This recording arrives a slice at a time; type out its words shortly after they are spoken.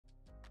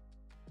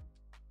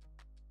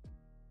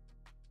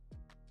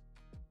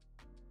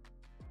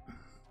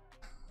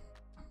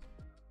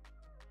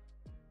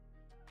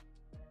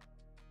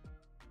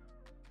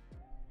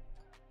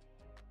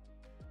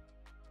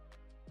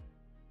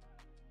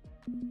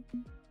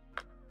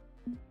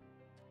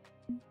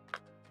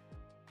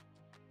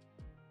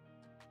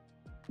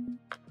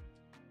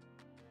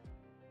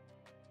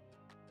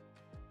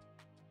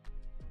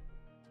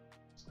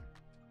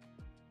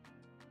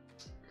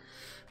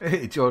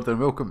Hey Jordan,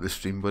 welcome to the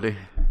stream, buddy.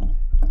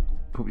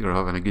 Hope you're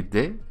having a good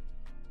day.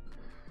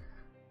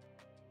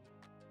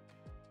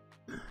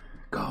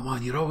 Come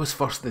on, you're always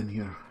first in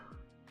here.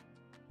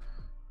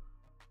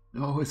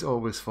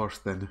 Always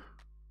first in.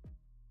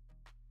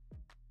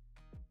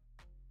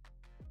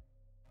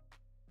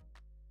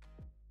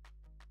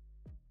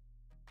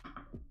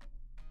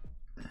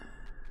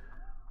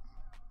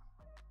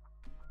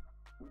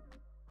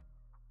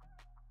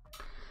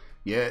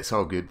 Yeah, it's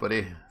all good,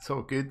 buddy. It's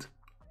all good.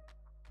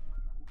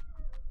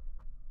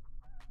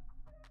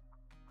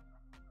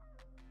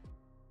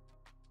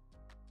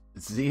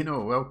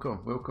 Zeno,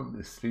 welcome to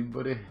the stream,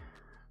 buddy.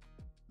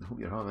 I hope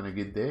you're having a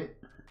good day.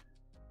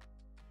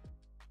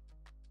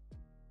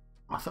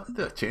 I thought I'd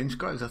do a change,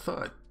 guys. I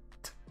thought I'd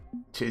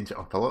change it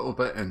up a little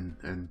bit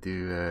and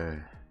do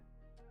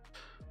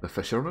the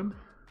Fisherman.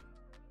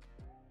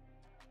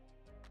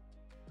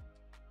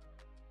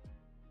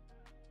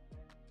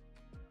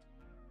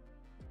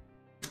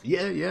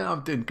 Yeah,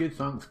 I'm doing good,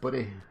 thanks,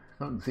 buddy.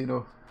 Thanks,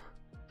 Zeno.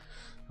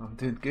 I'm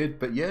doing good,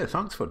 but yeah,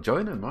 thanks for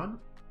joining, man.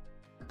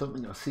 I don't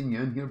think I've seen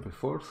you in here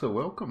before, so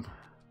welcome.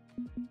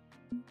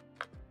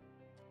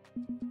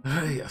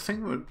 Right, I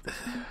think we'll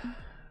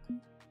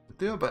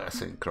do a bit of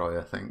St. Croix,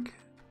 I think.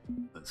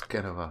 That's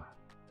kind of a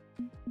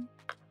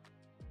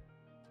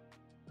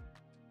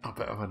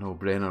bit of a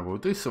no-brainer. We'll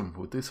do some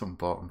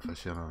bottom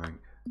fishing, I think.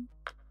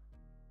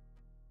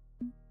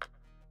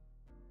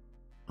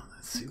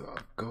 Let's see what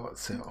I've got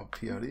set up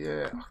here.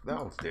 Yeah,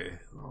 that'll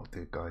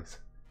do, guys.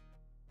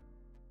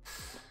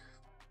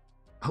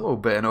 Hello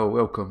Benno,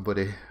 welcome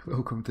buddy,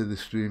 welcome to the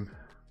stream.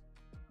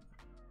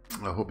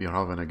 I hope you're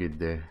having a good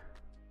day.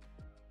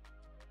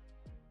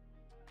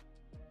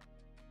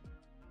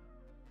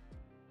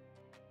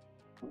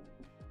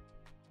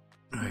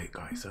 Right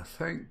guys, I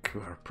think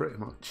we're pretty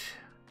much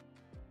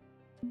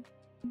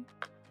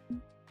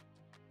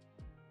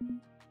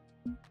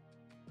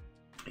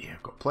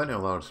I've got plenty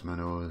of large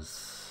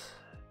minnows,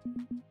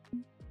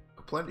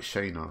 got plenty of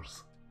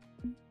shiners.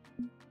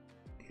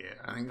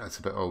 I think that's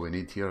about all we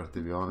need here,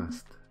 to be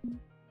honest.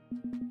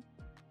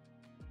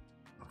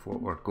 Of what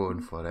we're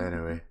going for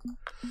anyway.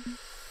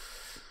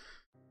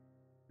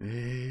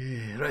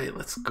 Right,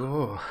 let's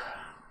go.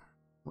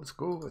 Let's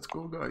go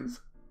guys.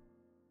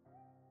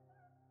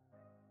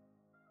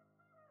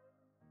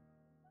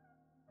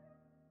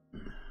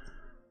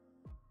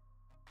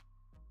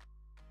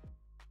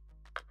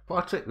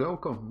 Patrick,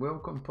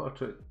 welcome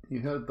Patrick. You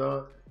heard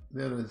that?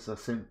 There is a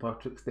St.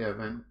 Patrick's Day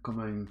event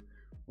coming.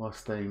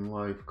 Last time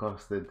live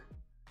casted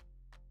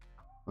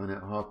when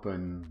it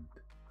happened.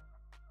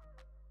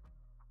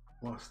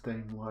 Last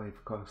time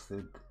live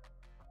casted.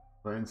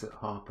 When's it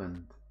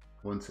happened?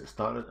 Once it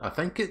started. I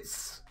think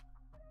it's...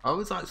 I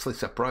was actually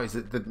surprised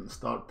it didn't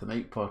start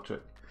tonight,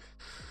 Patrick.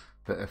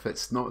 But if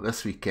it's not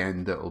this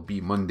weekend, it'll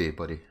be Monday,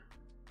 buddy.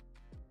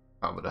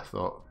 I would have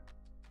thought.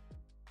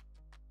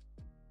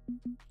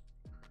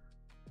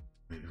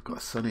 We've got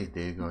a sunny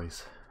day,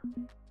 guys.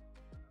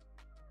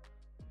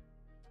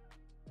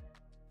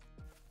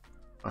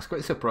 I was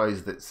quite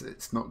surprised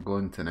it's not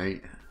going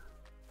tonight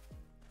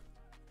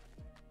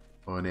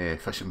on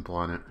Fishing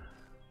Planet,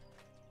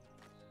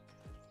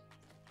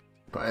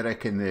 but I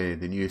reckon the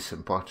new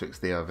St. Patrick's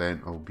Day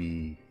event will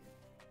be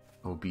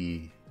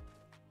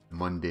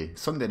Monday,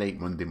 Sunday night,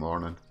 Monday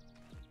morning.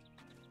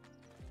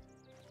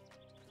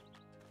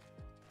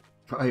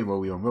 Hi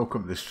William,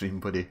 welcome to the stream,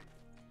 buddy.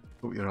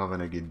 Hope you're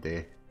having a good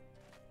day.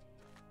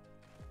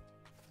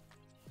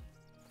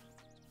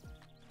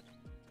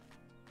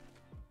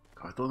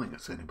 I don't think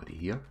there's anybody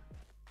here.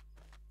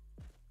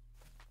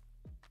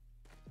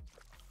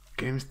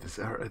 Game's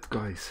deserted,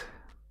 guys.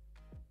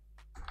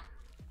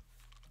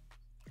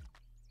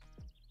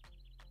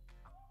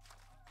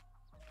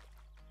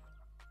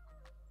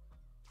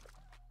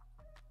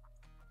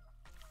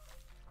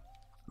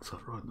 Is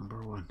that rod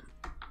number 1?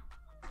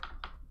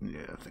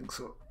 Yeah, I think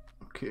so.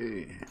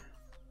 Okay.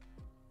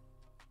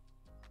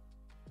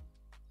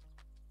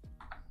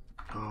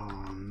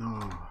 Oh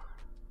no.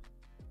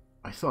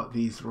 I thought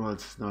these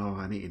rods, no,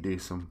 I need to do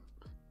some,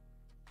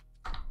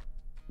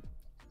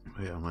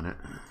 wait a minute,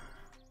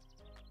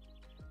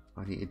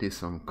 I need to do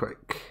some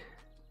quick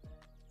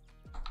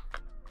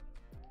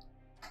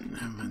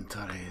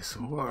inventory.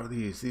 So what are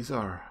these? These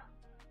are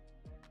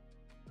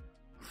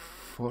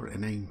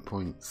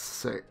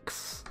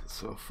 49.6,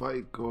 so if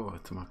I go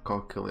to my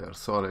calculator,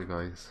 sorry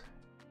guys,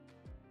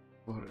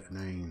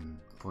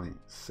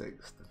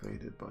 49.6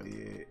 divided by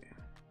 8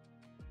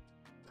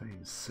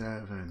 times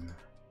 7,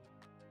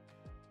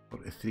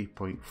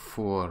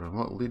 43.4, and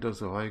what leaders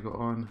have I got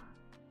on?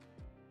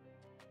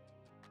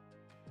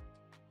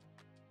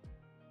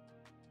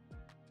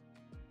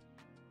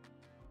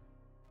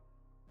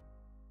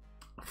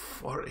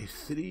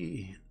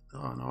 $43.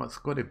 Oh no, it's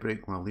got to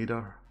break my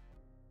leader.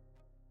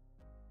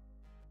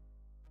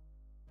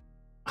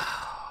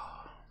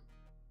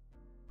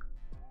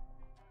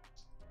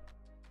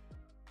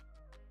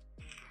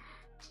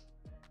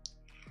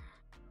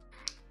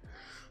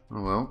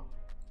 Oh well.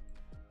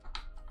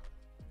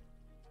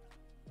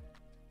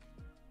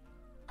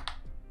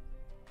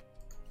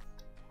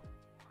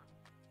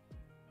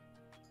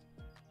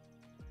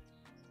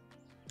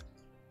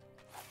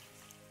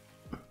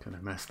 Kind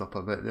of messed up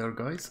a bit there,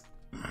 guys.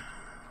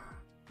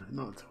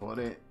 Not to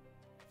worry.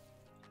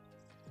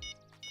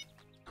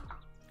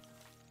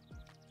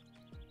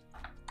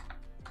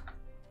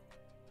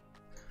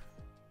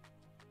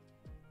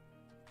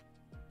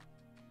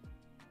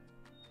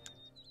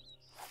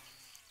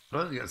 I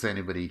don't think there's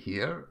anybody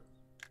here.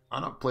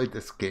 I've not played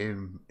this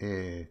game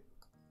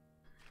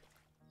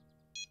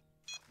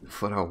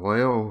for a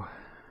while.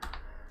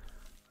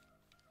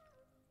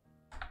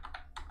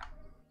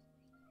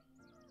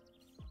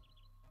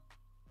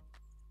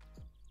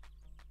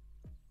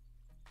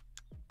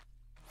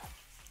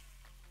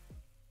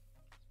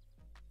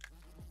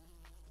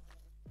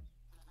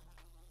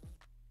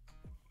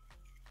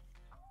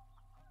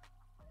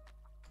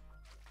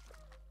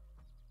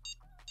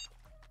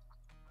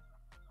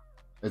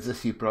 Is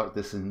this you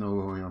practicing?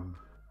 No,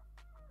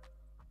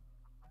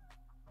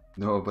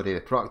 nobody.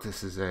 The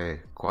practice is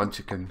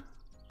Quanchican.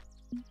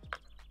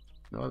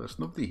 No, there's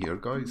nobody here,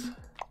 guys.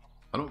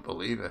 I don't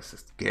believe this.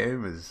 This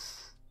game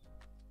is...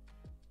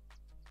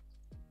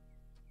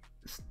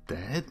 it's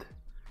dead?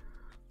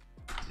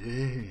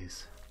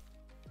 Jeez.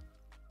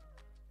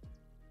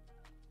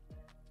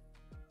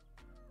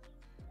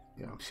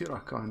 Yeah, I'm sure I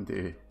can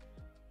do...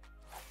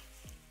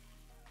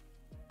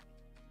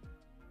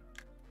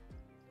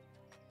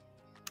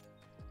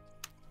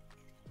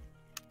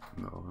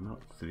 no, not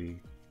 3.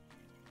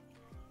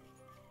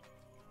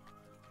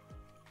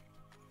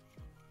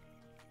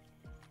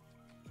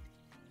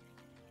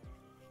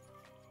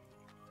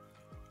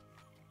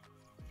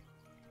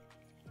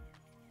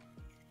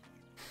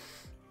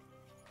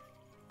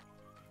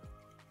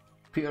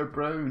 Peter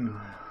Brown,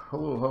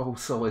 hello,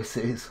 Sully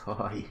says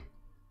hi.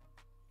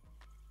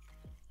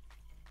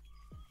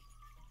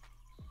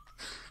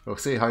 Well,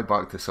 say hi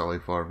back to Sully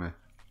for me.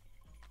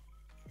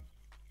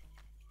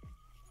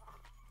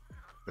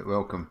 But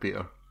welcome,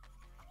 Peter.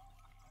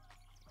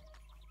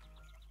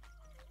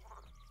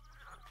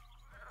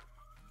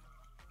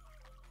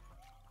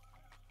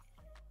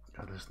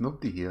 God, there's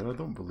nobody here, I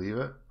don't believe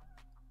it.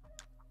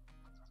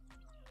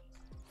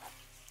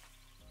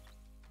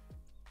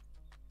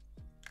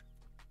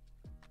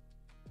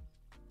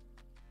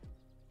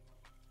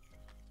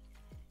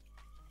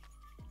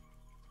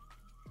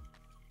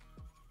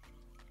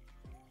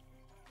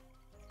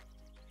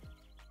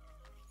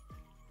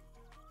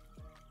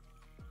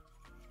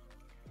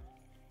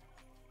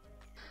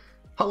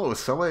 Hello,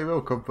 Sully,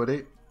 welcome,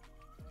 buddy.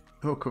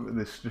 Welcome to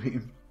the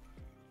stream.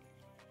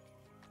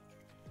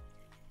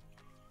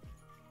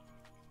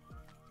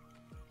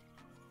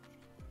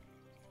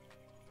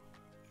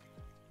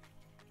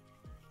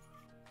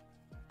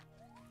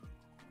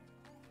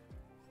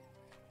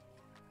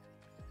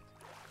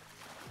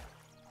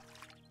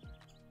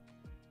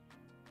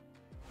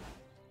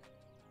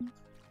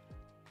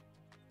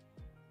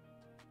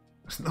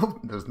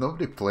 There's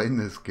nobody playing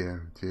this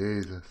game,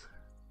 Jesus.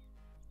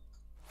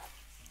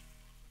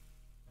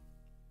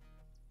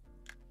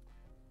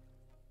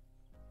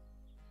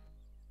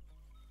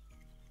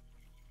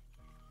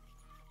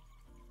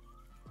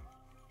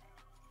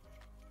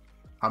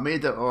 I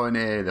made it on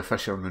the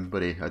Fisherman,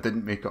 buddy. I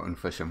didn't make it on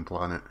Fishing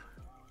Planet.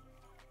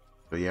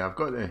 But yeah, I've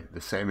got the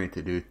semi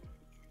to do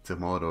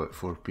tomorrow at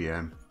 4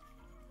 PM.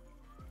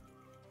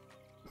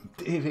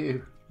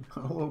 Davey,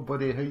 hello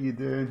buddy, how you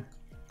doing?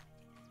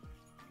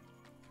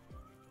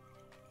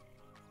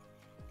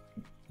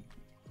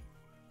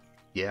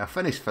 Yeah, I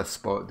finished 5th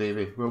spot,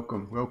 Davey.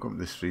 Welcome to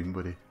the stream,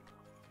 buddy.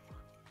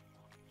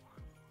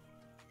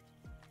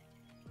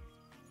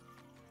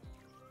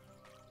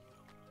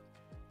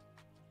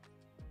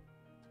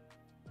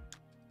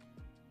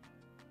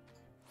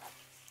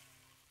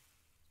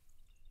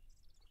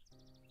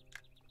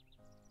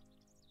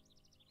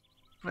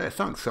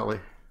 Thanks, Sully.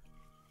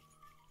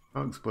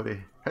 Thanks,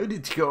 buddy. How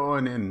did you get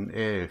on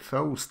in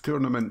Phil's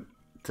tournament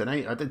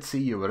tonight? I did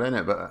see you were in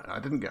it, but I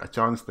didn't get a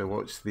chance to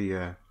watch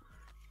the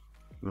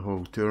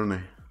whole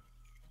tourney.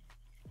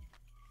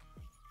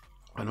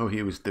 I know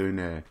he was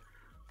doing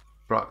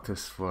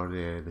practice for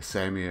the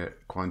semi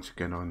at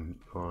Quanchican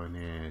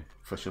on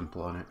Fishing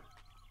Planet.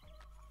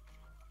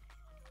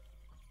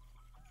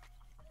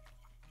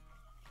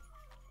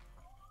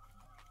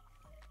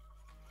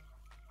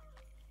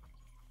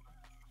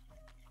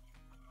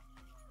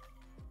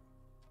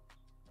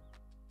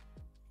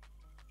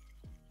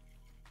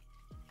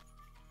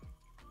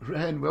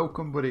 Ren,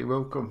 welcome, buddy,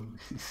 welcome.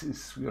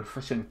 We're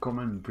fishing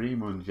common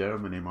bream on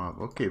Germany map.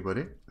 Okay,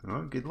 buddy.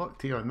 Well, good luck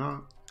to you on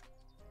that.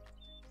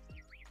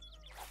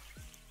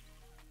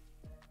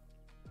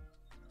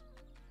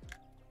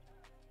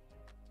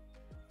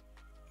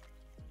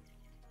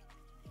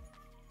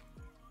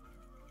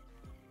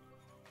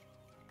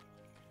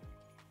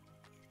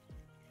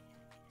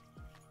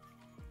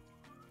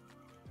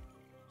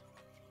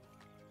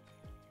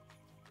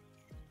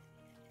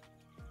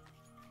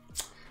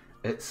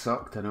 It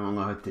sucked and all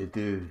I had to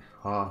do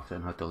half,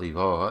 then had to leave.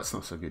 Oh, that's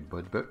not so good,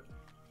 bud, but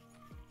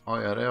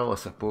IRL, I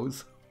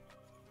suppose.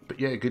 But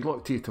yeah, good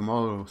luck to you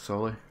tomorrow,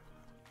 Sully.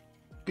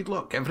 Good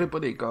luck,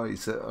 everybody,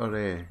 guys, that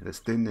are that's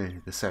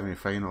doing the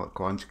semi-final at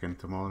Quanchican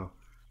tomorrow.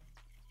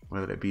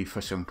 Whether it be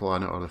Fishing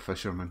Planet or the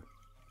Fisherman.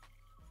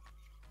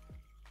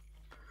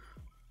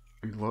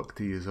 Good luck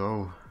to you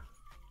all.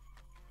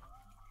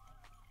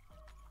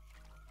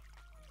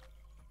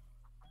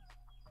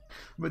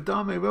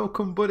 Madame,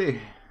 welcome,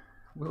 buddy.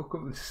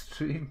 Welcome to the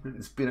stream.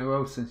 It's been a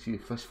while since you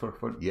fished for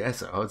fun.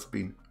 Yes, it has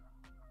been.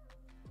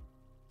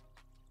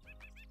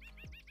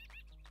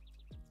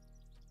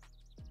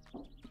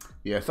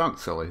 Yeah,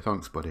 thanks, Sully.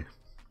 Thanks, buddy.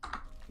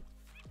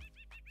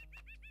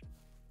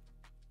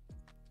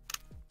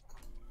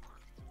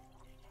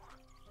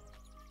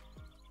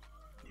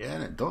 Yeah,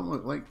 and it don't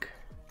look like...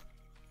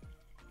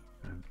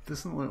 It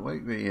doesn't look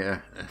like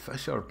the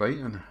fish are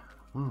biting.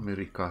 Oh, let me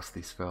recast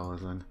these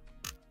fellas in.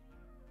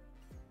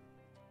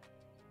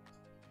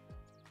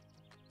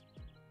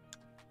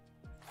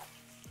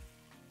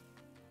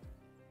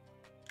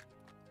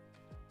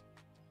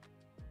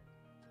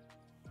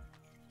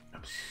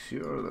 I'm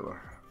sure they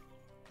were...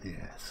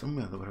 Yeah,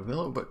 somewhere they were a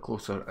little bit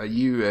closer. Are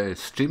you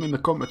streaming the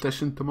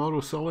competition tomorrow,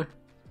 Sully?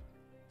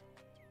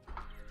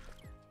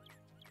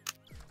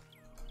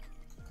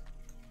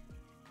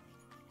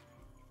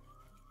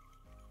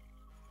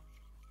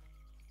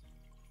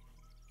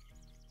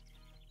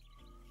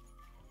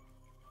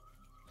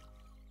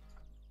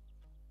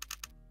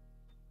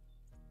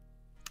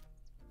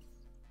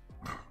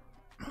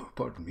 Oh,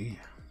 pardon me.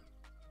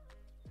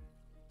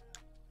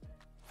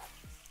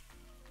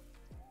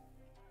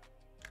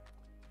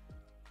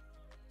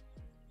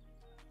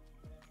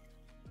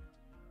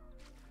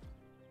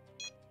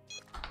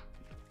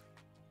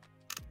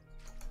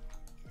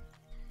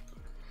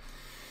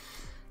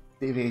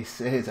 Davey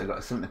says I got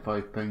a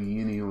 £75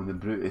 uni on the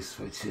Brutus,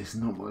 which is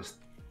not much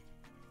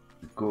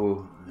to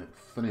go. It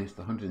finished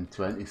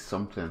 120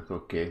 something,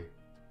 okay.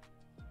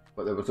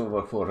 But there was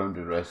over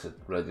 400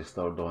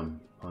 registered on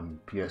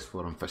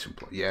PS4 and Fishing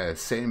Planet. Yeah,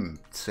 same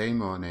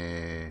on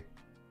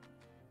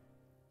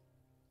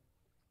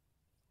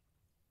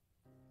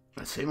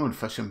same on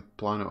Fishing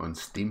Planet on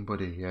Steam,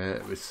 buddy. Yeah,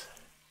 it was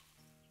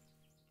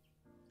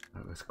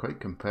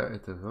quite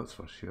competitive, that's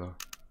for sure.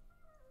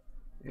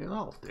 Yeah,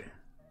 that'll do.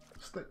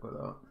 Stick with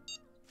that.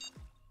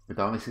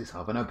 Madame says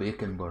having a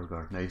bacon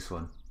burger. Nice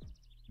one.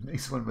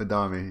 Nice one,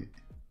 Madame.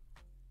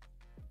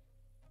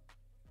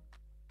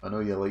 I know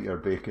you like your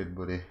bacon,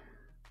 buddy.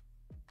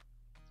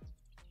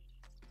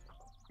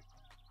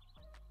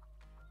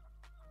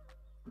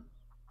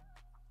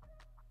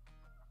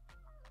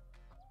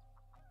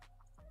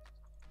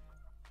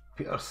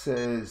 Peter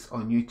says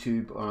on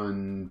YouTube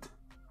and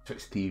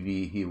Twitch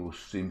TV he will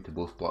stream to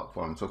both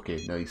platforms.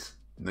 Okay, nice.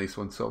 Nice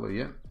one, Sully,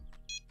 yeah.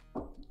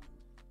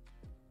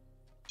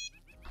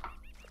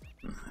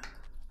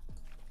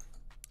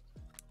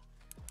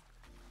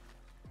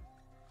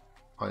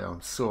 I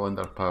am so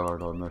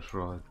underpowered on this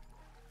rod.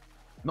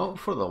 Not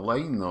for the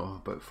line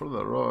though, but for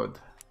the rod.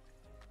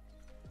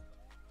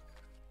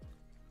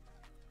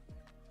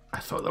 I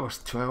thought there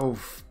was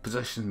 12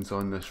 positions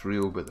on this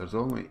reel, but there's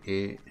only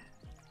 8.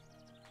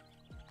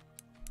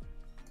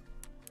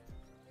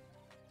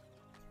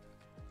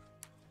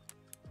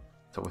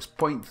 So it was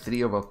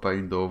 0.3 of a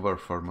pound over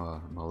for my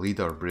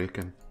leader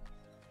breaking.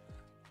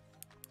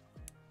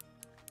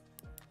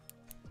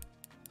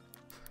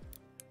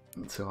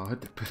 So I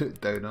had to put it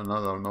down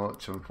another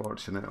notch,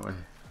 unfortunately.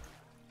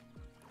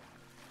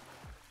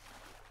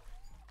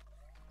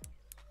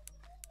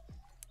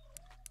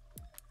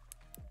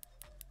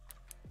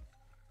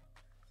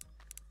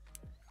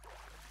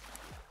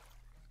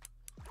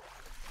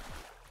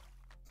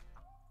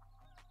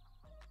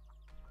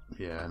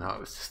 Yeah, and that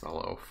was just a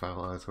little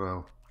fella as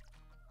well.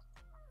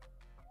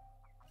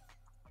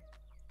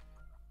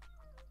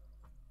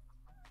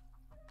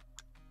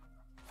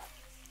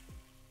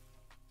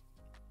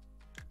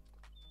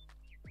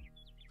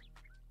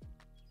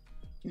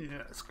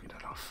 Yeah, it's good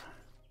enough.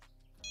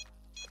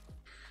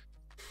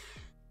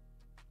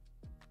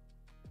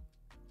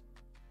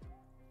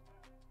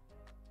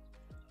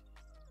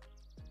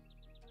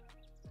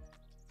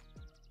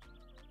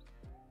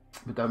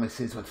 Madame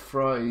says with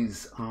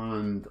fries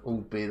and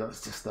Old Bay,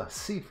 that's just a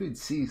seafood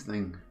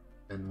seasoning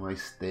in my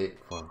state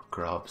for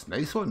crabs.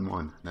 Nice one,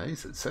 man.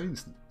 Nice. It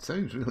sounds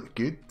really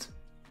good,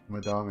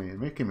 Madame. You're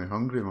making me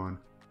hungry, man.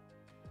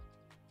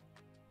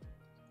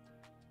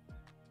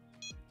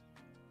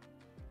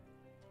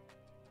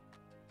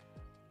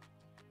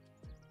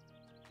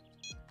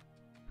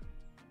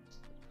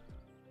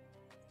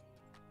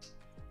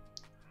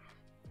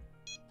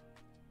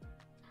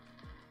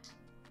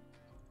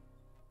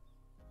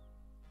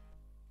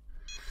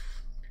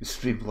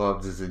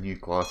 Streamlabs is a new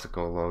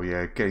classical, well,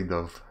 yeah, kind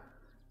of.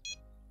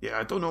 Yeah,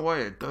 I don't know why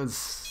it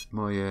does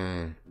my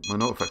my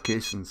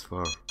notifications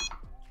for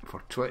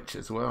Twitch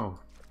as well.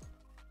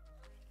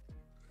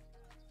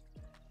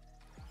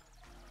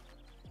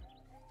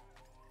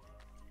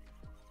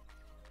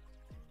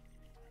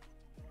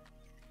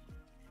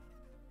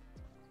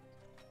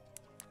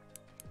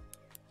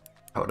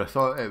 I would have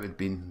thought it would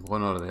be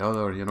one or the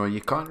other, you know,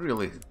 you can't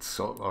really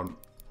sort of,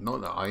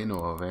 not that I know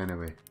of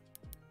anyway.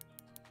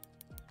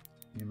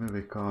 You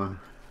maybe can.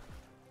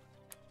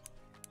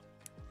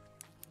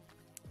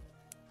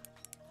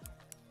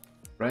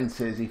 Brian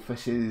says he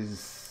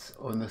fishes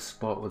on the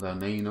spot with a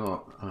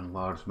 9/0 and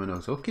large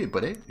minnows. Okay,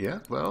 buddy, yeah,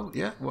 well,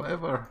 yeah,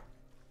 whatever.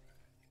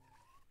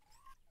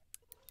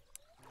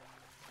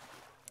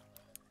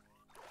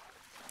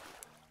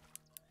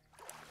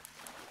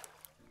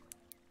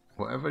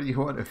 Whatever you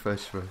want to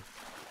fish with.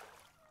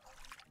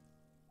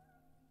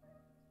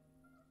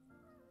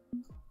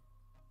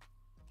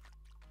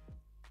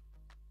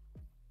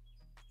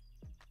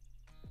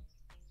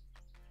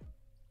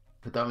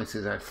 Padami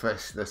says I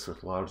fish this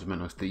with large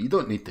minnows too. You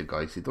don't need to,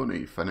 guys. You don't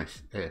need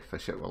to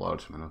fish it with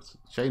large minnows.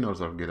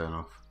 Shiners are good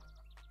enough.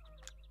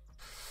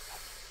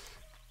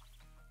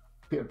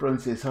 Peter Brown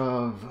says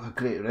have a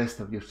great rest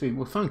of your stream.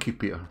 Well, thank you,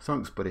 Peter.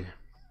 Thanks, buddy.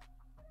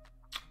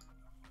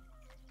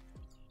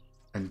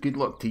 And good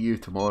luck to you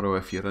tomorrow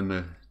if you're in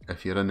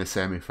the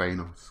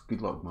semi-finals.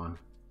 Good luck, man.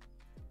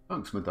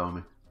 Thanks,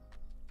 Madami.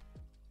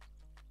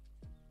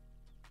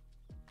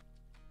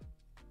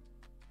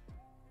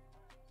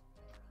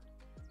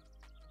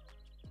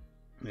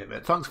 Yeah,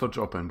 but thanks for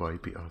dropping by,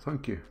 Peter.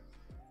 Thank you.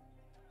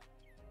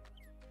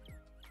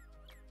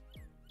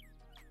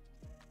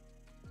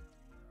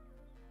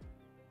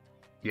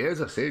 Yeah, as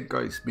I said,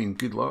 guys, been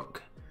good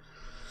luck.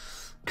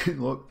 Good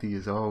luck to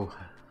you all.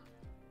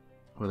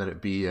 Whether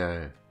it be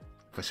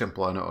Fishing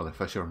Planet or the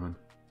Fisherman.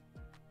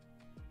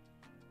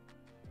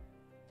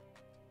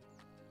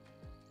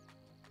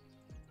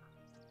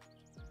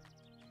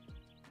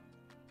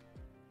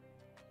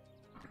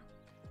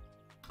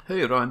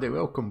 Hey Randy,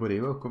 welcome buddy,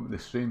 welcome to the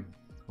stream.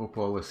 Hope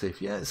all is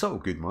safe. Yeah, it's all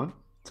good, man.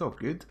 It's all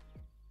good.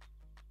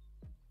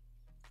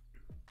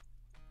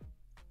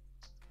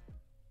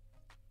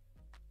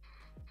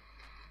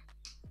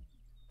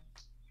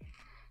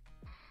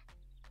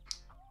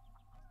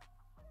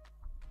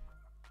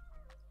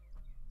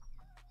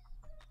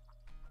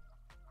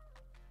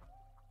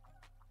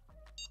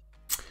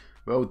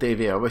 Well,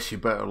 Davey, I wish you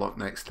better luck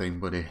next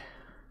time, buddy.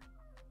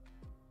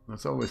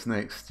 There's always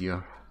next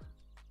year.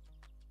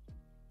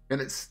 And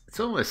it's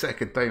only the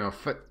second time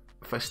I've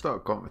fished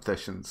that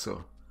competition,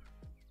 so...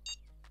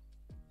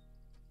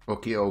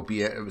 Okay,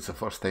 albeit it was the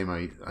first time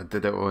I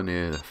did it on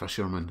the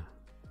Fisherman.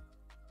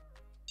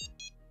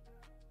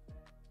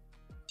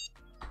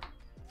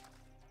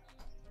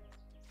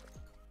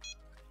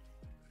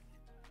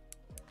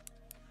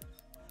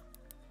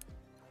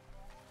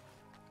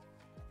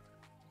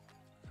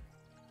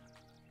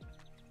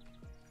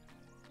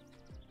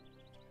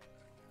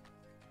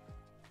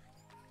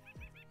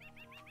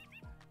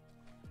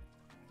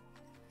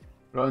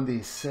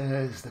 Randy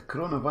says, the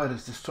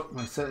coronavirus just struck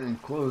my city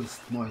and closed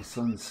my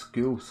son's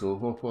school, so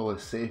hope all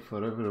is safe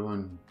for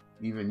everyone,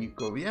 even you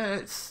go. Yeah,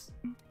 it's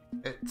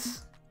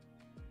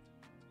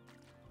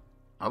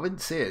I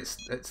wouldn't say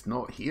it's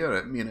not here.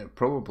 I mean, it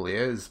probably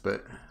is,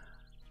 but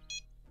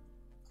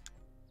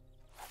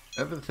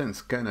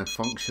everything's kind of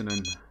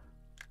functioning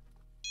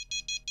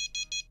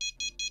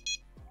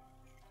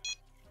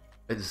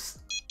as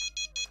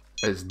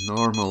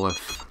normal,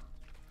 if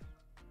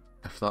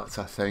that's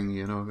a thing,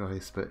 you know,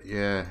 guys. But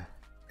yeah,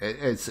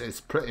 it's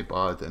pretty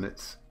bad, and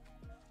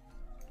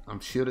I'm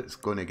sure it's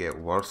going to get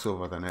worse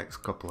over the next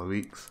couple of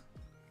weeks.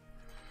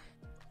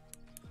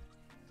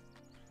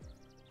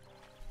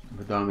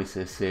 Madami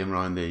says same,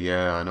 Randy.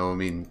 Yeah, I know. I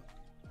mean,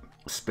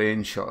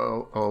 Spain shut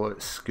all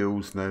its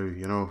schools now,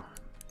 you know.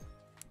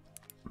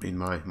 I mean,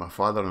 my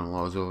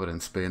father-in-law's over in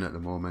Spain at the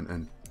moment,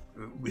 and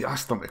we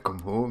asked him to come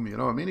home, you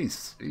know. I mean,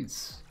 he's in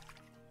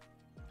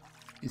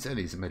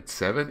his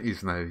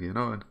mid-70s now, you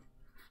know.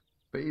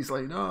 But he's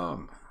like,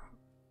 no,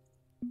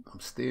 I'm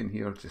staying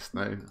here just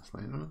now. It's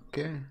like,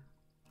 okay.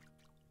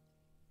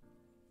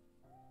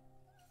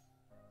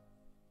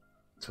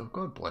 So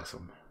God bless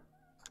him.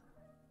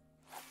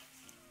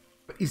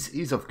 But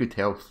he's of good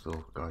health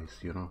though, guys,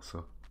 you know,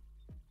 so.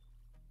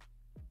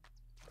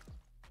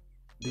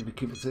 David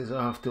Cooper says,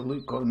 I have to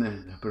look on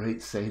the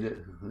bright side. At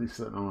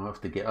least I don't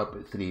have to get up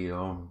at 3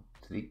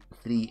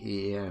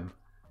 a.m.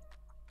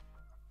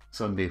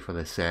 Sunday for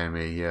the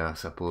semi, yeah, I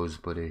suppose,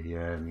 buddy.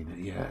 Yeah, I mean,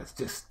 yeah,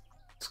 it's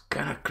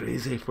kind of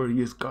crazy for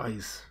you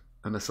guys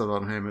in the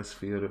Southern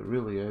Hemisphere. It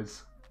really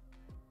is.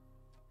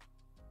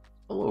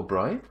 Hello,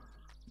 Brian.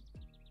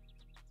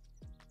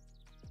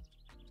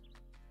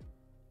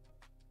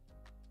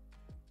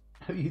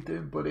 How you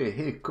doing, buddy?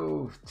 Hey,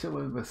 Cove,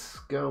 chilling with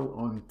Skill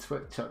on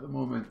Twitch at the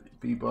moment.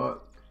 Be back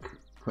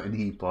when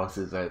he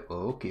passes out.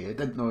 Well, okay, I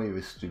didn't know he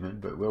was streaming,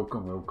 but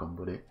welcome,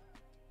 buddy.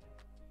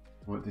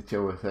 Want to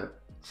chill with it?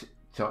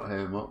 Chat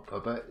him up a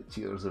bit.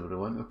 Cheers,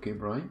 everyone. Okay,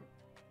 Brian.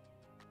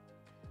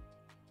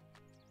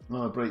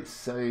 On the bright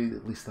side,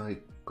 at least I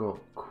got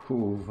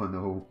Cove and the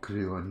whole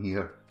crew on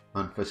here.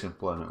 And Fishing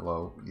Planet.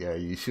 Well, yeah,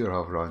 you sure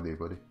have, Randy,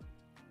 buddy.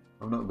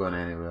 I'm not going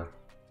anywhere.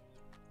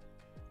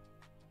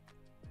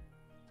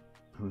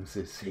 Who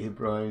says, hey,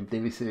 Brian?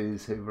 Davey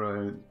says, hey,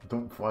 Brian,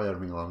 don't fire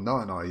me long.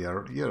 No,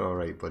 you're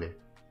alright, buddy.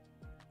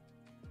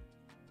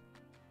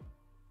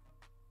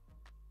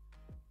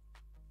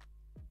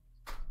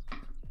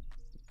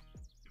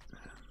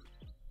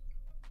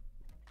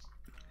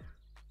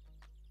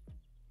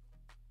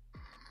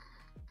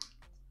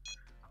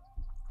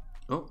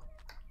 Oh,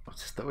 I'll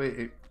just wait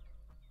to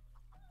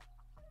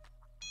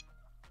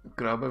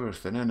grab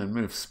everything in and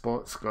move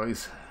spots,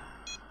 guys.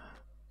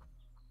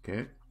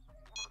 Okay.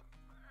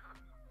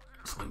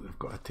 Looks like we've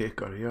got a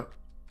taker here.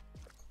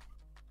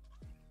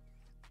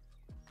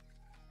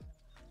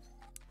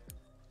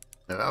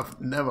 Now, I've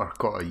never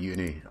caught a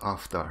uni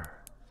after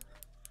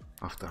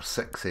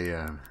 6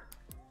 AM.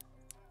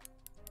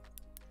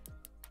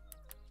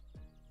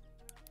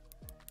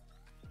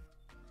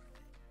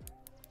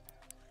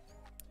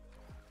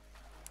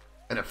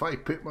 And if I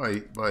put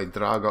my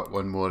drag up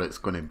one more, it's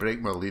going to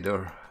break my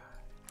leader.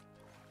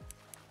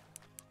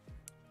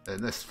 And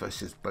this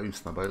fish is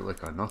bouncing about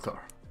like a nutter.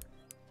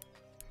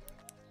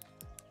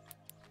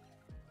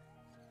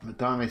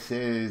 Madame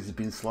says he's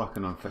been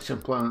slacking on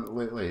Fishing Planet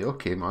lately.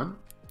 Okay, man.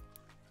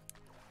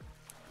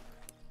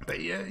 But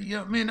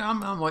yeah, I mean,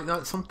 I'm like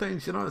that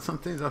sometimes, you know.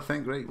 Sometimes I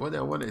think, right, what do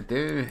I want to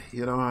do,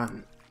 you know?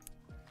 And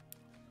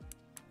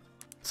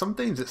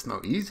sometimes it's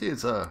not easy.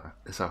 It's a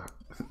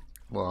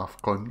well,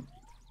 I've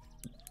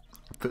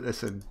put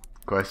this in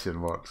question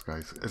marks,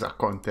 guys. As a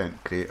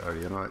content creator,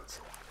 you know, it's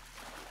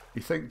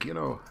you think, you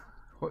know,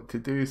 what to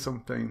do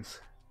sometimes.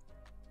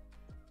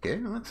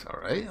 Okay, that's all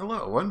right. A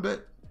little one,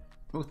 but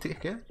we'll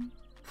take it.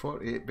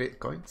 48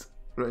 Bitcoins.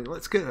 Right,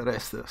 let's get the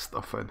rest of this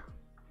stuff in.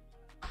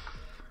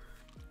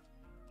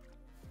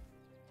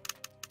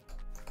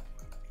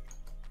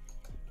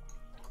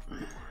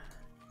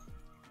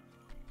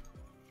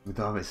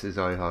 Madame says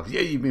I have.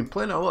 Yeah, you've been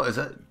playing a lot. Is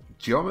it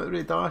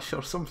Geometry Dash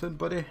or something,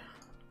 buddy?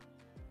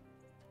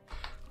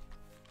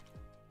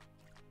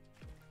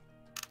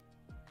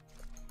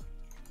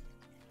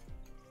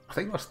 I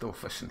think we're still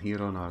fishing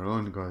here on our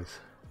own, guys.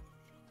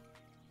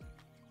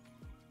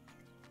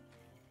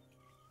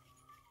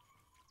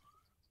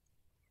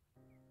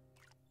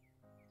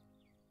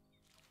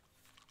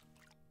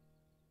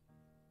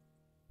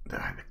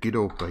 Ah, the good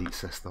old bite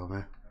system,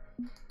 eh?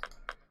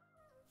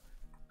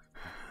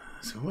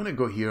 So I want to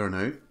go here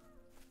now.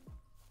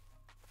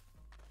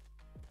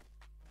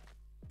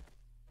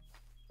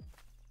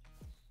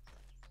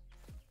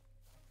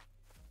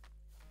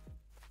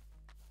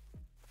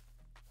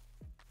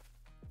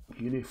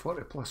 Uni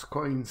 40 plus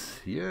coins.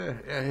 Yeah,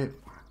 I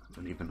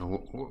don't even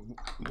know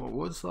what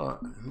was that.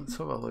 Let's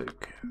have a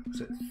look.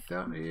 Was it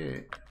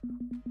 38?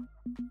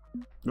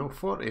 No,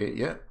 48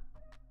 yet.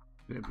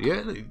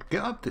 Yeah,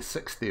 get up to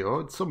 60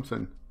 odd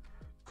something.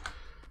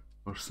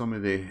 Or some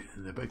of the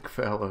big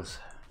fellas.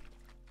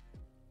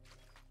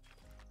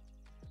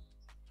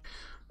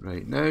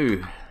 Right,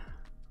 now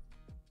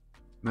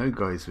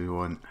guys, we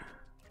want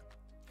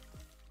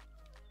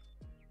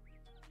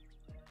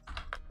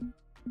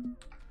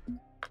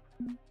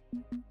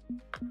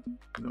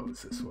no,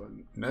 it's this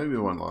one. Now we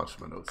want large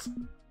minnows.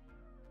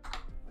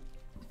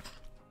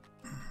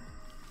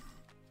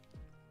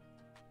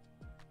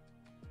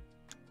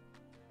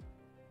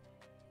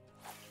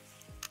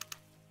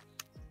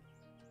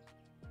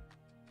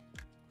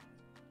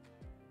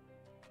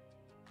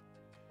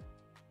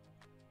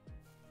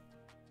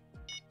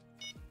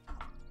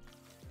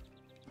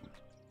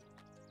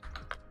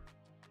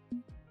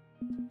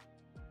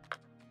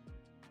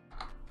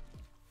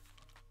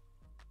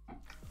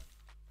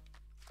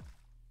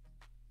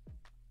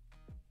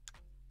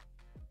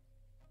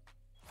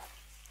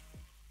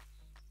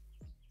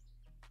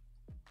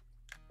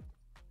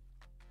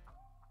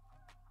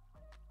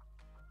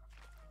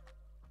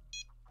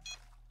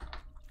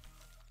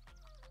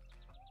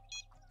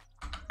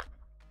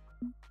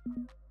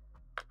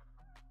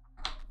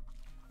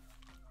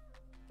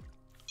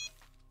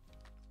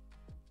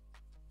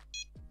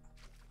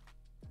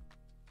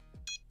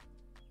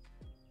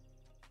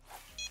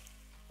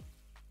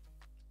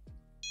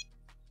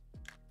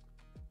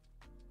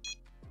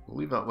 We'll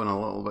leave that one a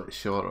little bit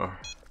shorter.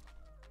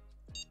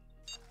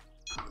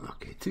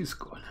 Okay, two's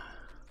gone.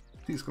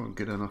 Two's gone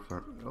good enough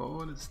for.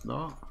 Oh, and it's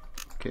not.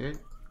 Okay.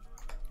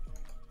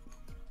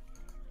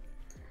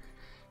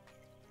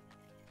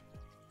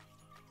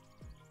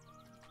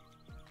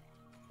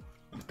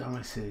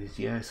 Dama says,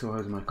 yeah, so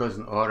has my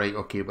cousin. Alright,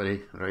 okay,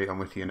 buddy. Right, I'm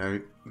with you now.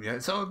 Yeah,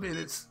 it's all, I mean,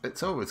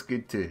 it's always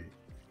good to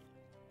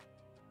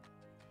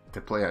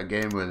play a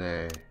game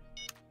with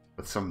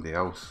somebody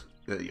else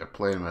that you're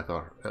playing with,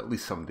 or at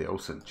least somebody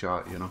else in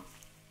chat, you know.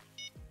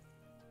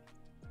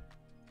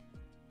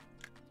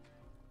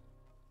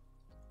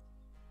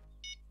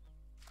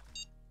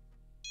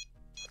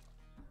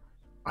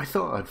 I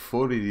thought I had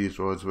 4 of these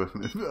rods with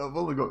me, but I've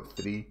only got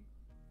 3.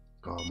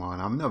 Oh man,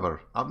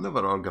 I've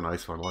never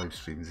organised for live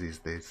streams these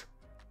days.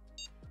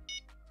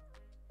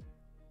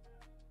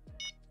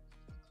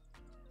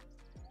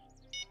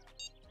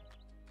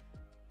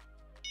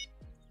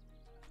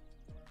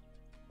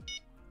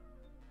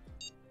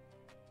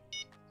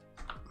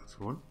 That's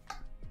one.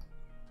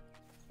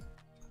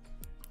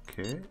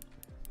 Okay.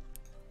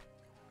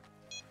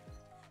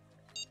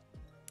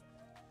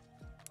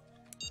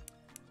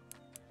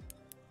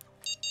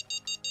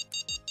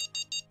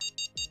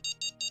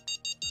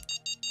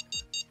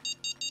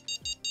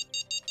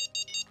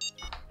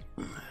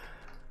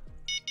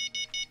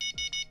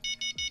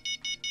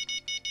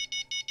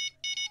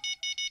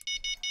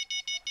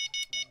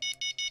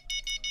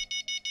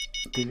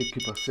 David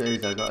Cooper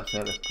says I got a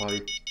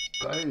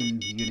 £35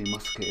 uni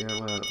musket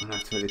earlier and a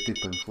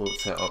 £22 float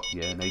set up.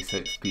 Yeah, nice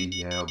XP.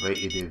 Yeah, I'll write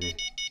you, Davey.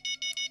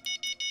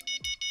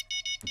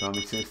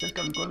 Dammy says, think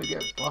I'm going to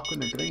get back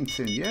on the grind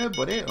soon. Yeah,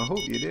 buddy, I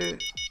hope you do.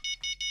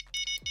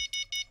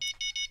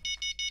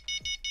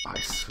 I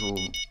so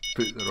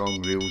put the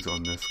wrong rails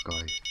on this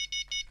guy.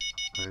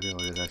 I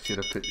realised I should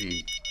have put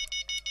the,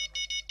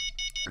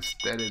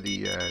 instead of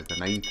the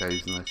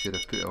 9,000, I should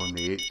have put it on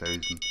the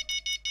 8,000.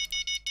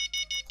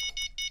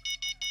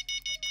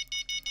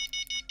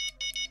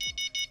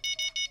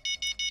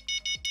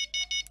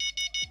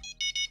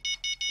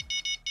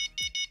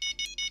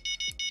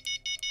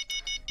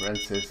 Red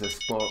says the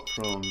spot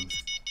from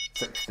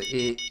 6 to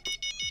 8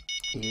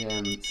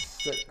 AM,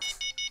 6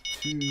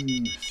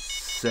 to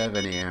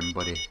 7 AM,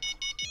 buddy.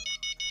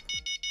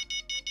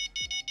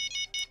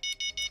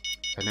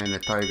 And then the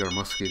Tiger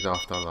Muskies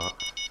after that.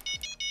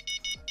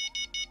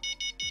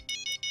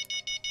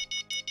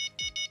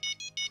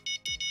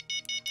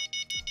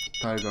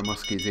 Tiger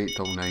Muskies 8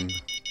 till 9.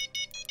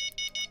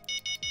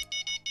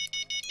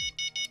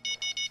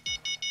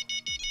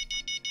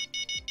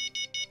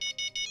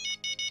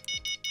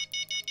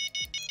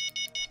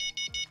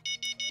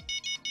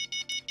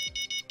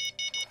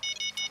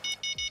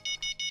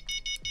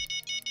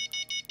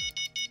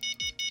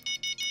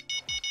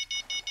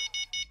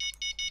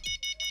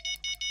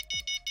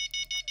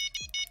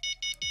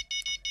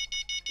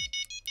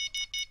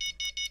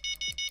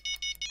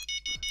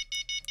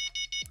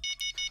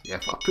 Yeah,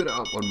 if I put it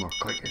up one more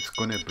click, it's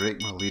going to break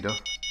my leader.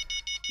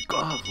 You've got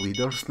to have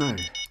leaders now.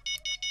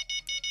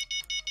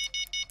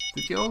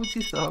 Did you always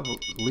used to have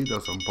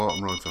leaders on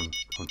bottom rods on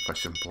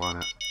Fishing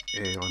Planet?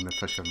 On the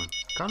Fisherman?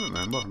 Can't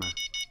remember now.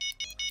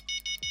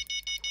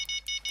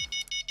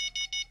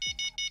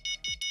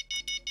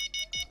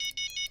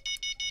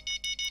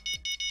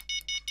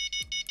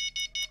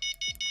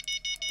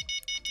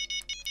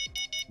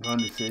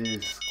 Randy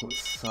says, what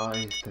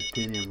size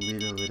titanium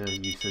leader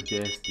would you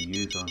suggest to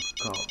use on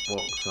cut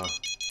boxer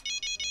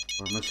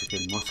or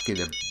Michigan Muskie?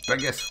 The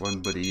biggest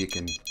one, buddy, you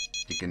can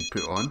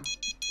put on.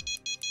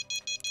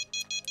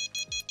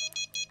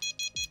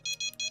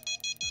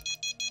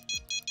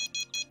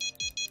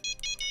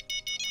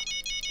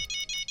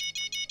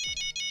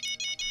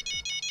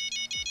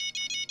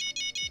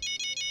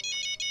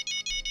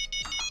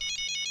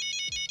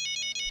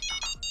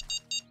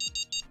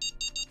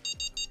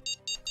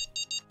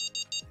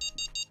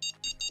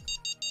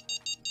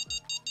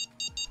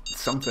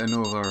 Something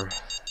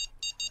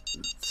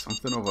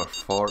over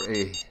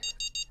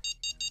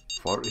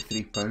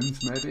 43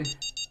 pounds maybe.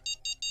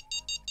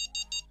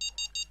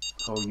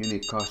 All uni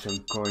cash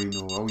and coin.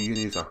 Oh, all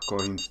unis are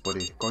coins,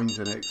 buddy. Coins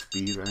and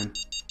XP, Ren.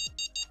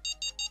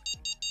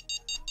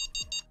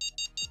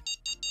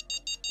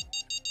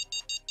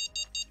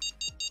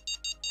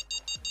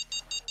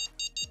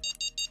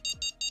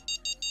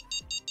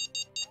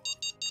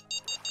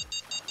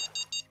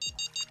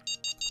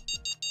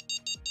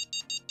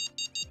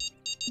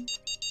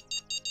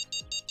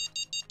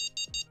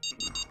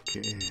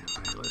 Okay,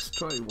 right, let's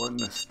try one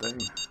this time.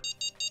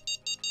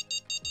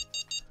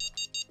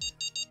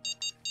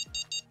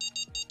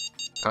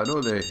 I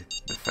know the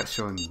fish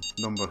on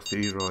number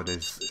 3 rod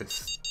is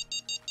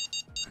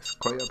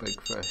quite a big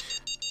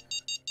fish.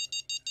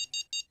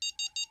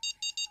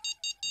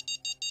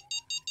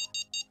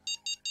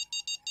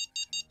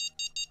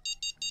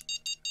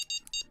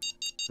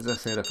 As I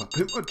said, if I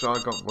put my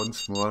drag up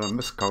once more, I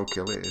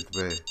miscalculated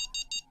with.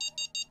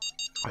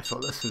 I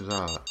thought this was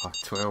a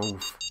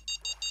 12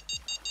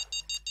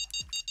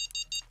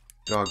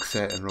 drag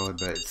setting rod,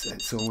 but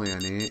it's only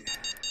an 8.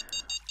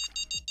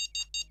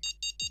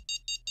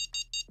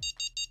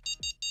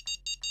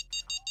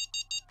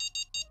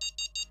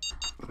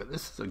 But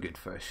this is a good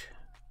fish.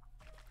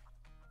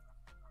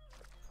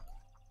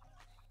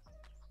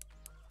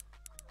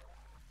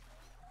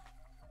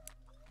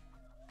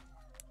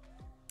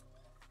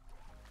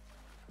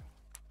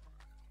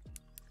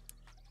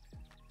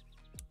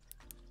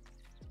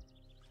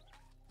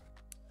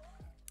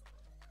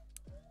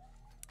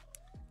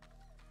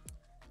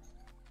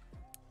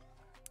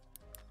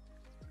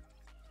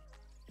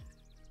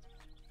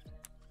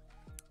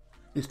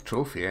 His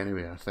trophy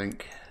anyway, I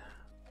think.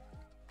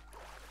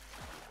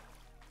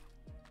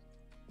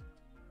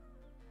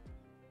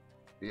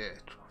 Yeah,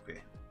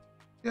 trophy.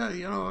 Yeah,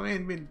 you know, I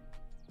mean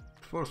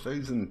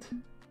 4,000,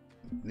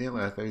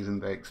 nearly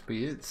 1,000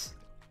 XP. It's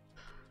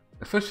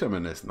the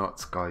Fisherman is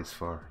nuts, guys,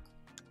 for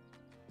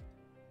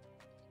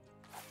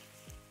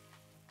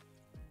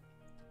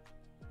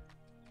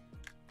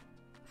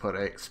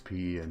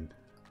XP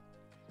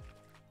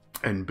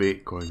and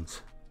bait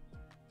coins.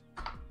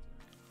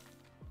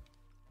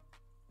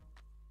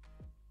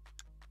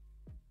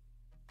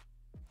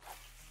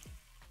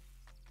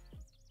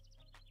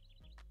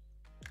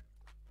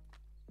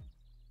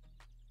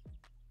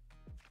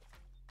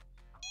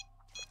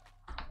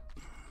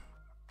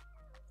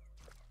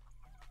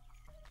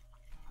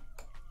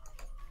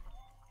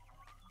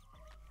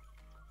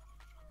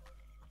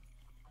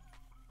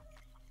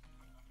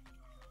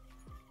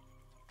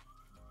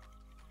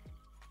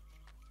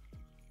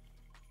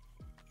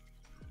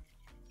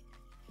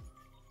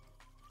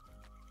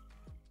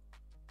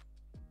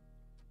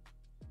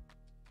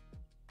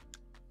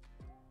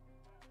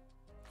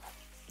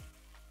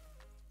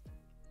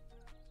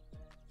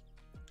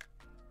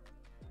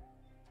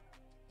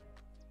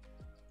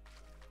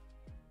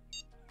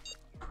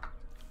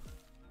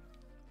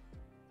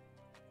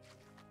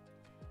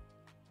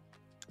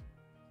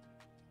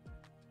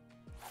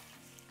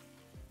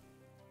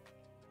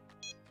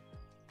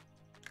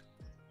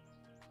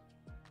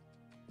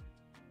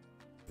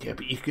 Yeah,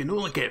 but you can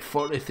only get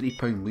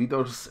 £43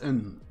 leaders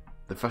in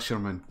the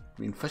Fisherman.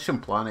 I mean, Fishing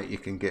Planet, you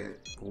can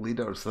get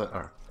leaders that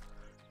are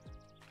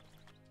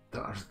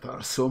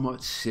so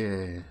much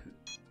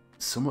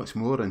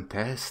more in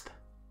test.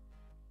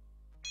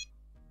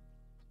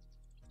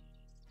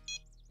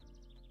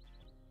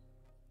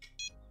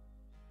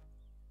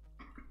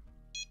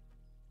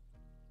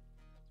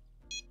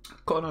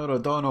 Connor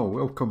O'Donnell,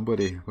 welcome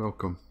buddy,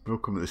 welcome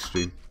to the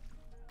stream.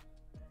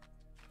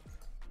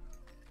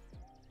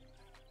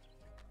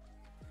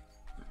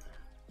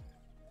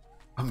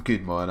 I'm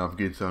good man, I'm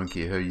good, thank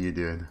you. How you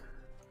doing?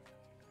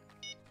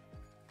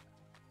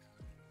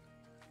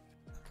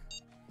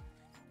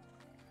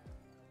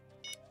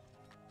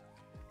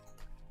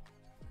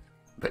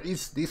 But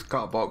these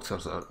cat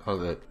boxers are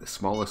the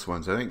smallest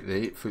ones. I think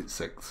they're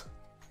 8'6".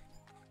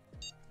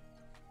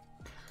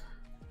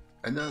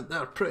 And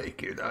they're pretty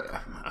good.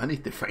 I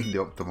need to find the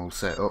optimal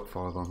setup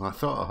for them. I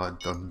thought I had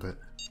done, but...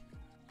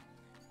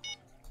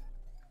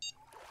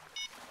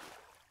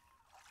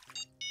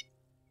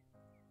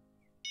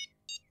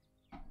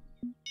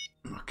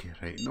 Okay,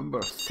 right,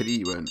 number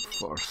 3 went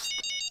first.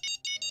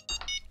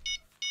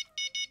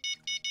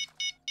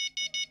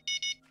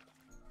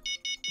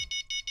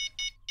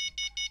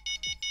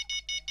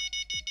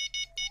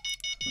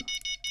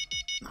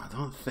 I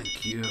don't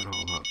think you're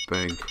all that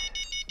big.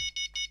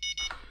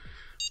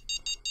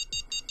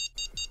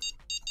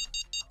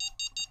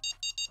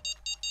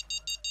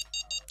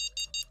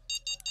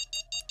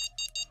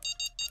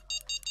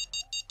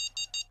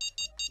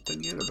 I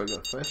think you're a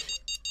bigger fish.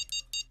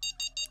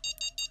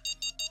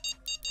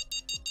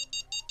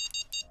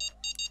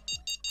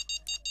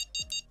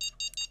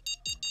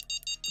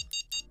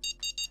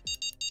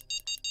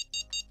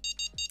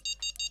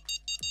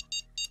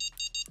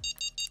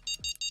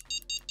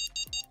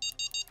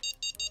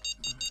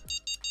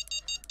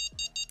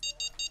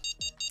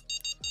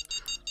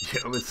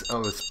 Yeah, I was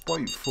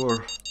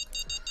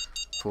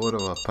 0.4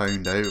 of a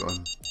pound out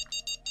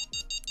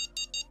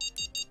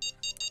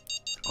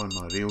on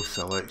my reel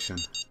selection.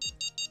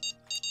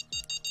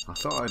 I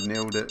thought I'd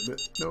nailed it,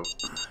 but nope.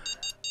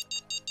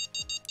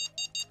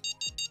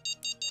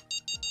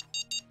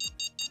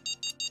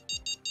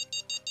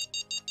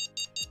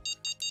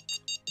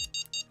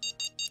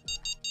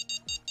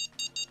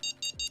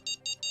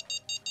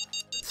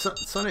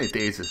 Sunny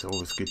days is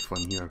always good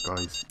fun here,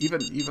 guys.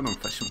 Even on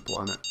Fishing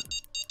Planet.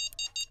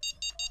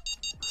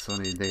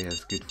 Sunny day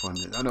is good fun.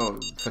 I know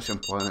Fishing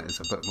Planet is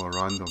a bit more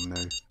random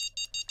now.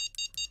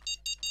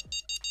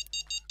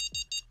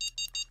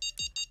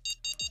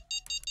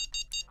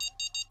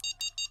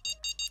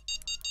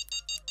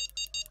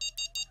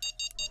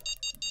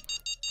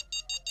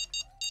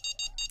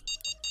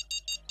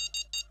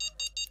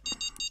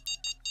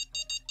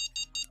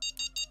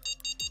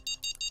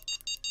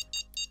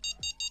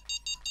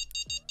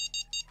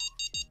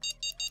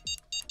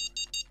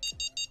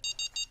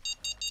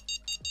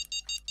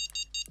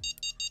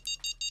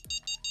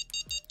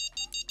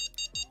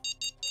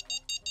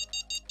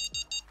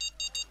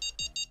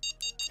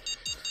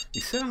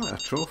 He's certainly a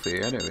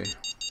trophy anyway.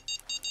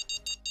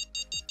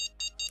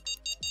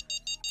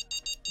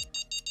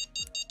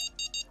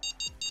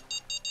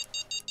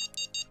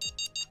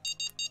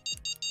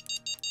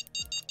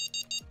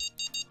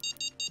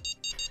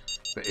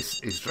 But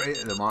he's right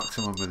at the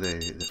maximum of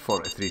the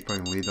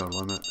 £43 leader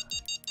limit.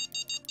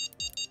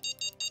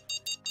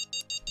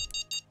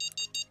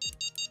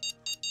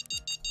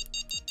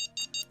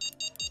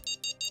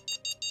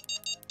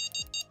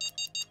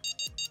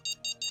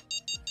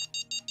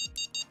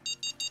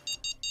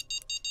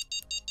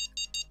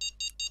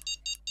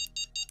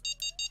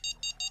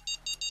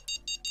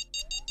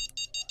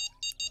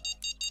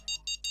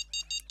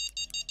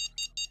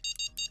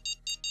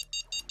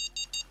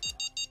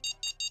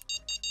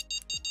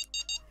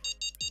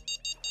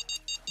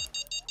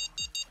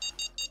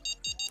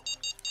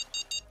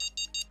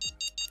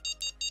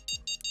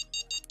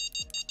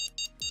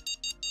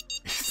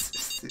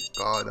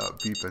 God, that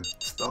beeping.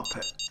 Stop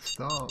it.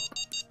 Stop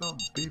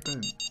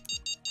beeping.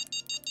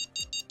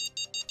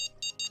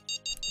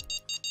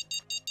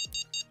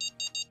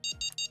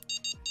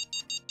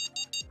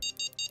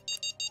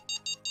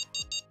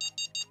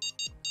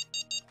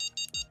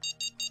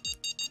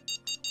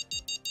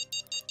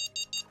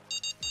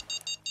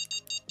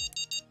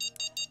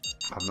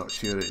 I'm not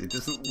sure. It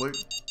doesn't look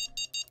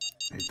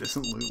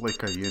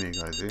like a uni,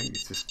 guys. I think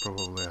it's just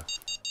probably a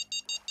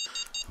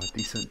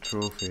decent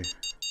trophy.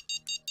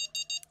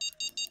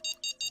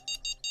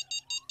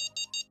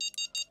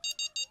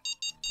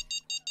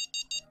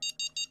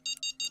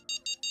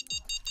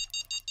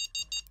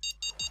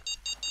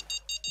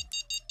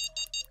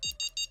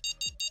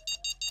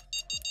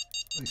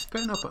 He's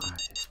putting up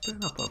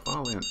a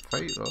valiant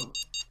fight though.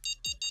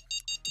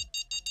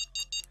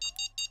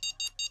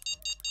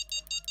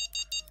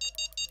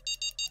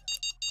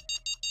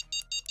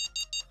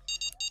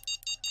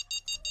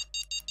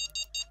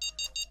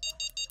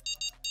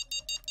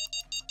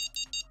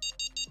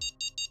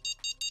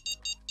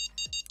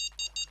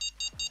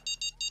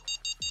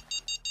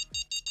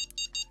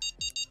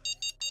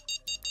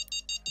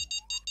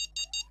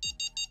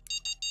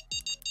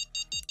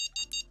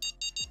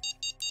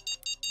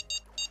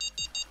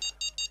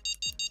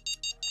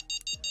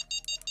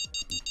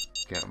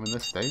 get him in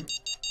this time.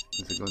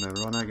 Is it going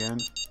to run again?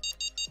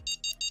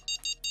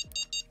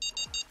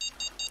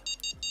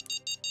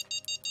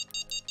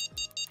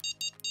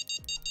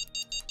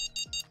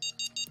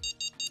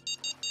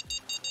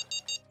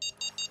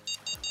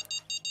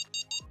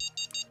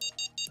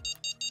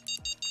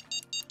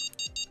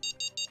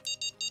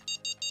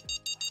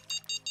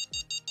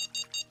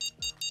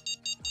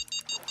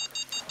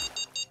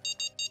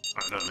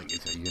 I don't think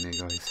it's a uni,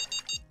 guys.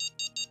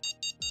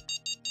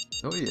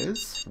 Oh, he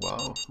is.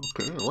 Wow.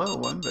 Okay, a little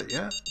one, but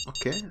yeah.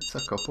 Okay, it's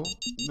a couple.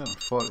 Another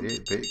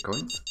 48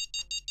 Bitcoins.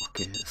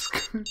 Okay, it's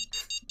good.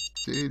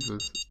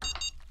 Jesus.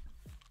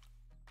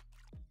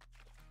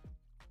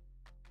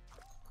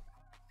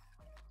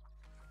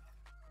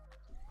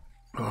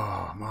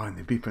 Oh man,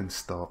 the beeping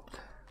stopped.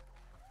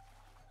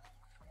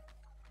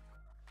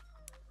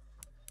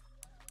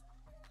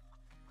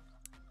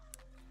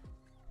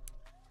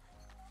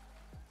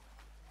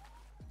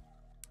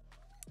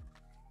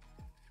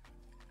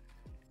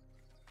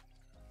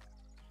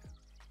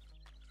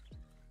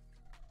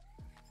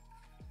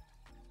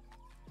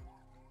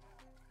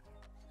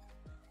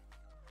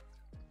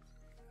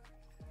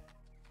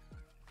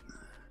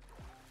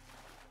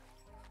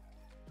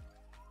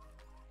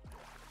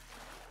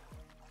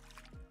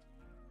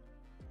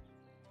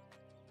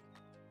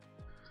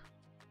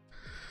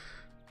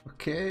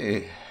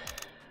 Okay.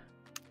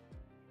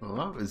 Well,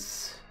 that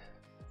was...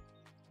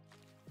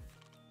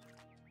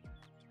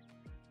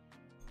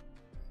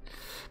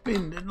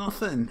 been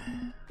nothing.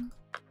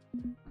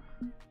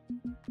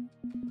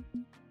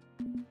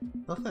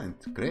 Nothing.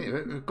 Great.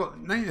 We've got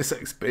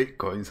 96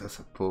 Bitcoins, I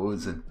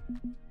suppose, and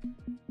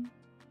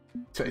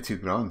 22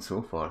 grand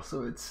so far.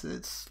 So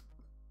it's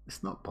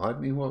not bad.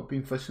 Me, what,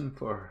 been fishing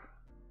for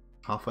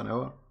half an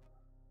hour.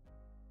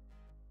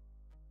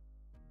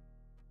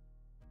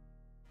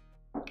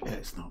 Yeah,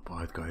 it's not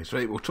bad, guys.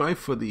 Right, we'll try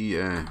for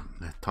the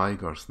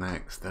tigers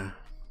next. I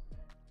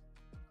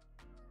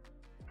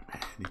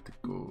need to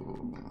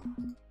go.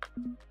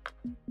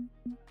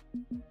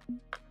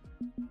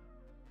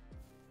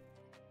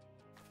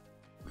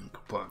 Go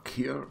back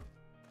here.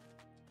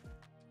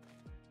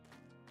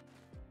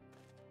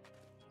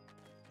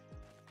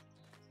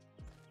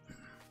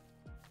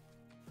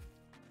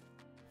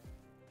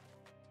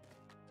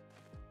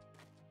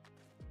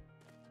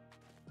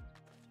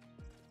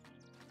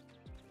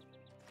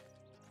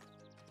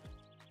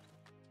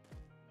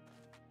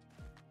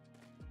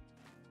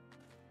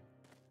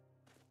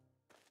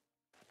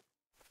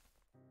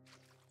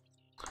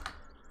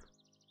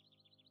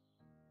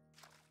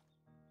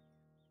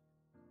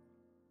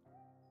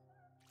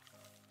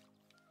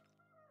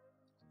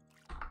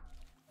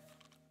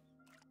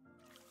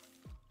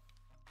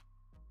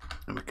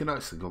 And we can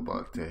actually go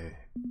back to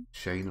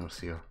shiners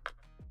here.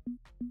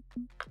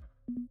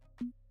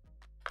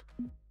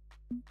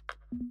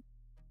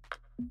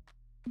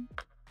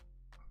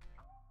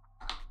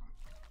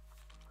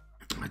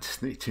 I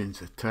just need to change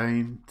the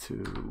time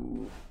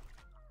to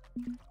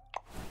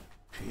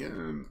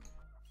PM.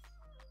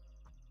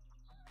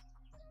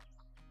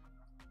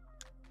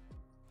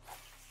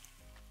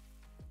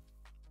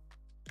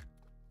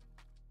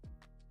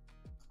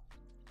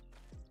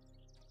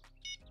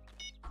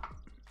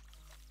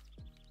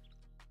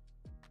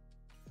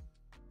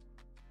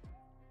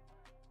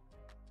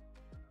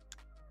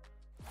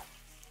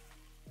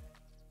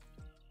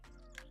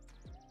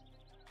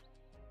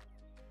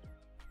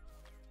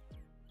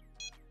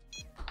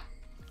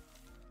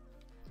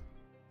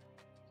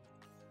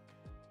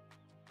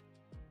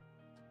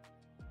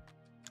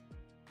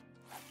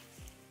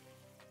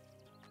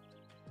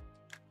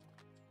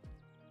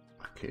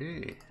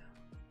 Okay.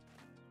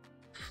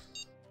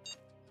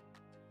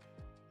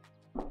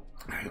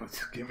 Right,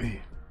 let's get me.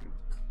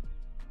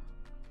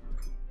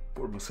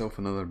 Pour myself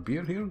another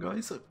beer here,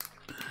 guys.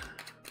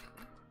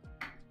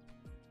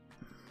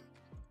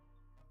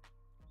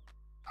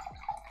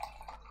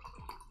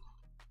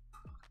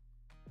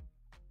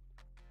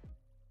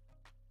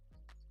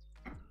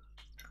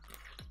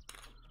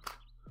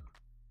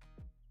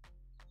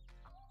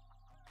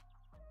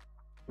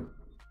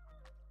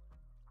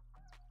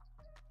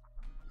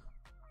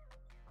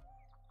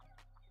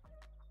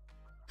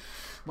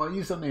 My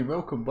username,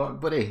 welcome back,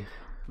 buddy.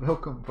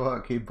 Welcome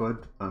back, hey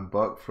bud. I'm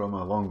back from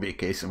a long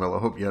vacation. Well, I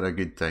hope you had a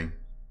good time.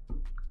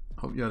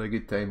 Hope you had a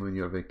good time on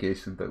your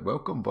vacation, but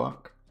welcome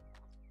back.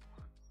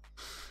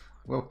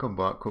 Welcome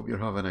back, hope you're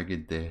having a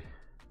good day.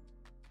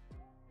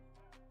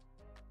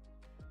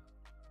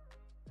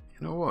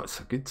 You know what, it's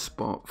a good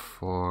spot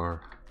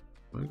for...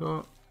 What we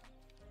got?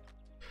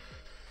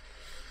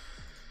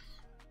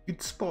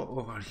 Good spot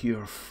over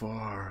here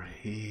for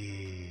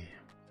a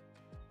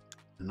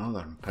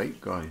northern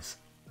pipe, guys.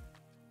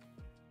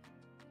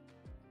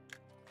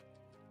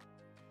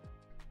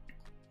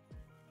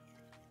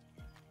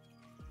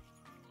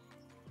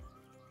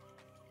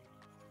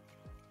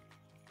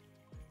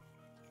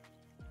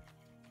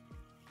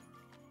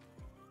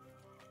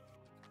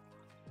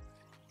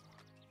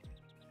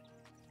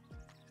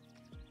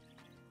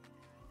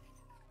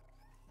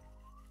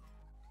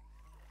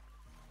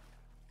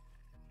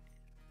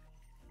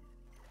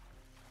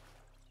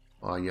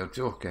 Oh, you're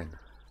joking.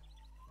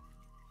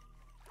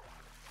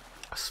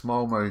 A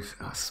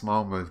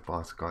smallmouth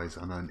bass, guys,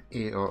 on an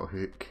 8/0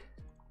 hook.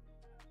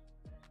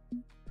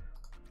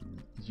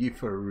 You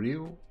for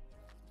real?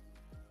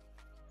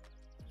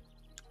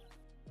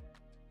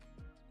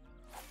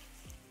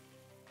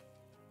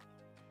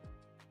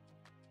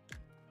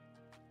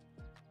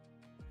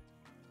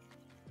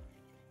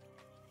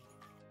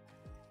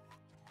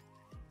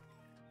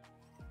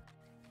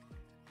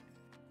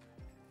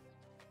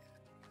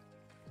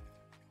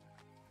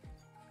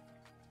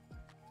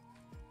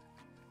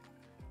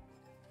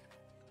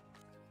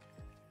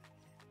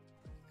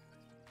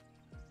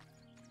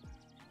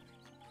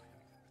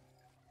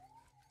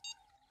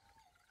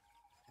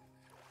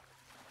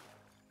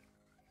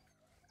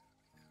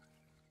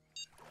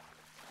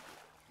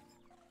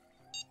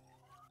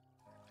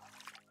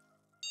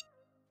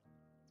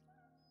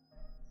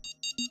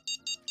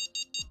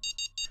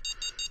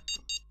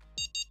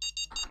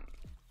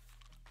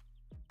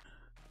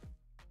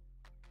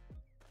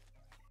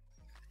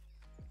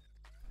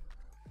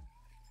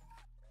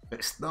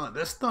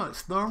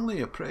 It's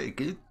normally a pretty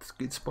good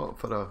spot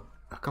for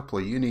a couple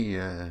of uni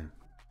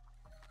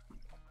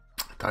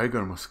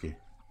tiger muskie.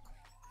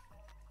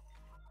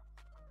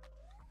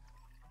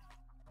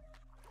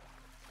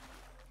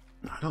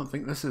 I don't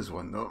think this is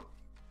one though.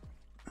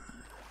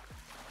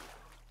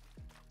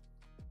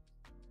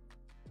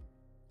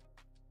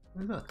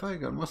 Is that a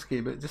tiger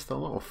muskie, but just a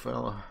little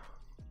fella.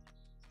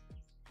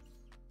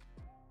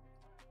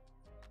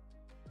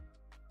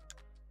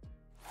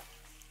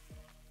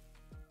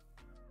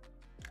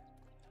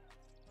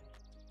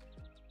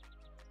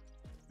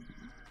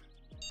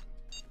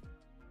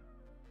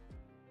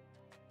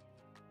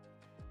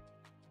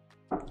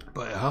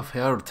 But I have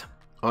heard,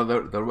 oh,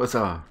 there was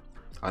an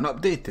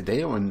update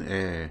today on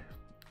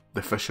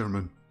the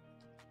Fisherman,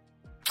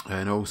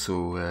 and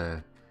also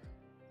a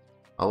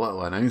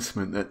little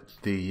announcement that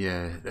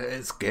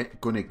it's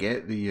going to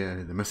get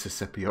the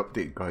Mississippi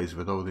update, guys,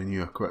 with all the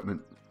new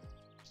equipment.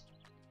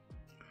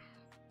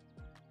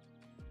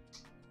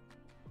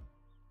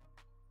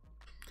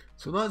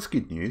 So that's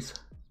good news.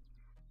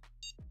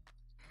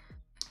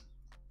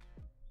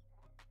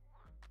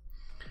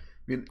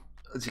 I mean,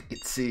 as you can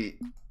see,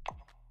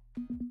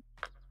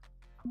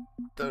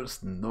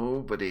 there's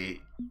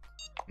nobody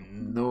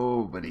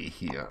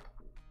here,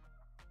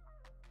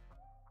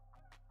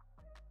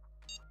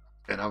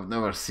 and I've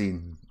never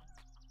seen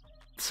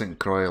St.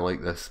 Croix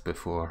like this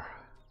before.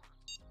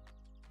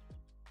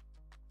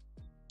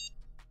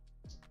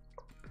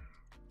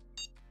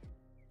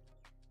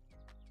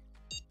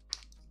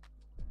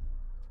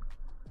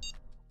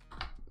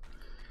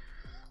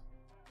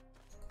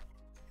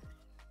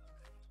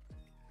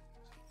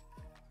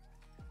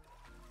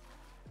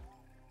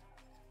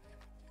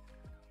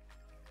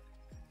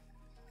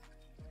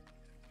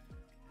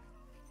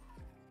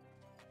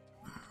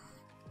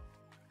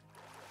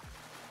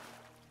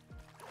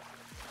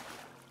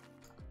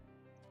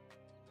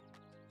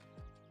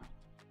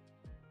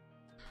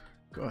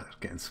 God, they're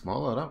getting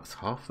smaller. That was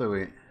half the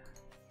weight.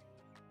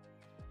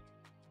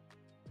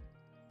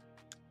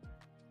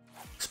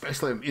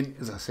 Especially, I mean,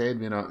 as I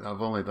said, you know,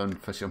 I've only done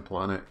Fishing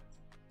Planet,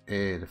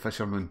 the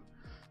Fisherman,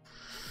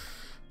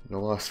 the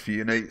last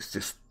few nights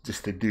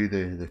just to do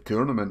the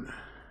tournament.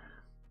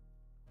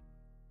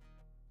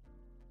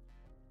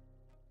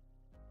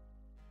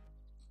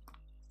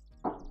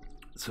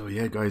 So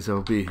yeah, guys,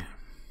 I'll be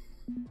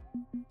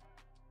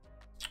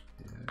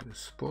the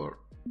sport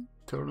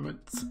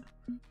tournaments.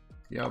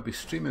 Yeah, I'll be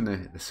streaming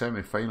the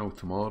semi-final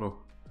tomorrow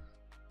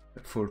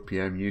at 4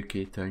 PM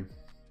UK time.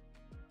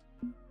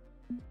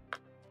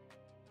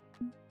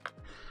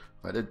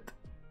 I did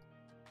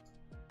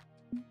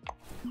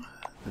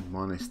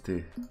manage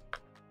to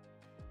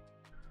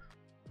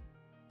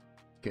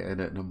get in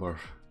at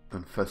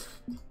in 5th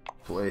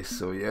place,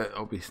 so yeah,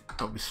 I'll be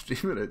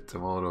streaming it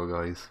tomorrow,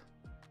 guys.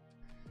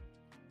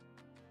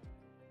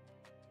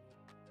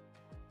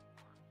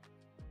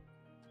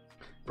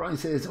 Brian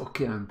says,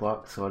 okay, I'm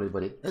back. Sorry,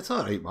 buddy. It's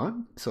alright,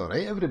 man. It's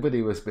alright.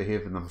 Everybody was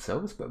behaving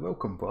themselves, but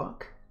welcome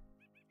back.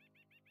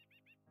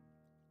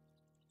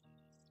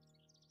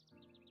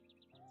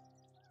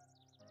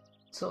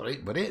 It's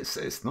alright, buddy.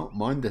 It's not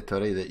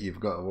mandatory that you've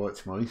got to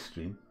watch my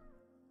stream.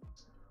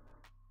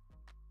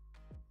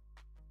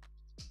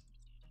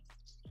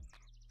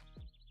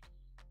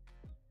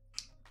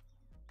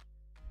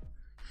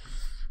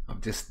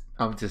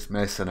 I'm just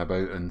messing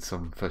about in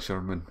some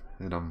Fisherman,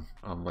 and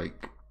I'm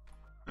like,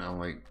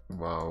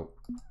 wow,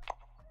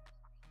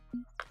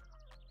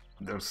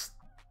 there's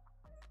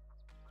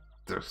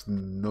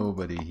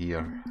nobody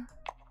here.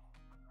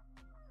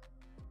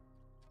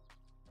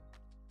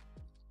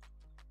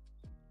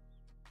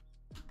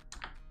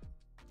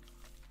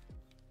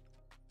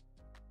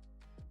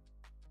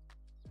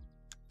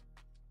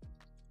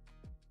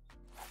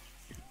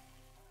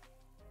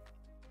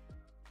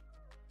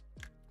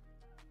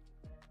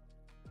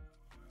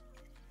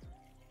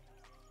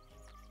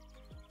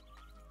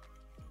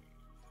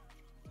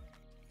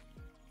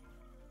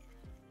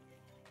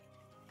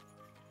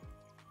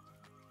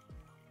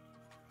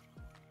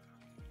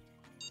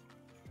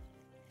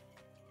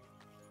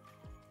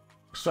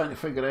 just trying to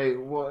figure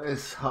out what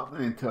is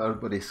happening to our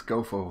buddy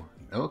Skillful.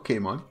 Okay,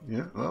 man.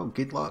 Yeah, well,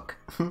 good luck.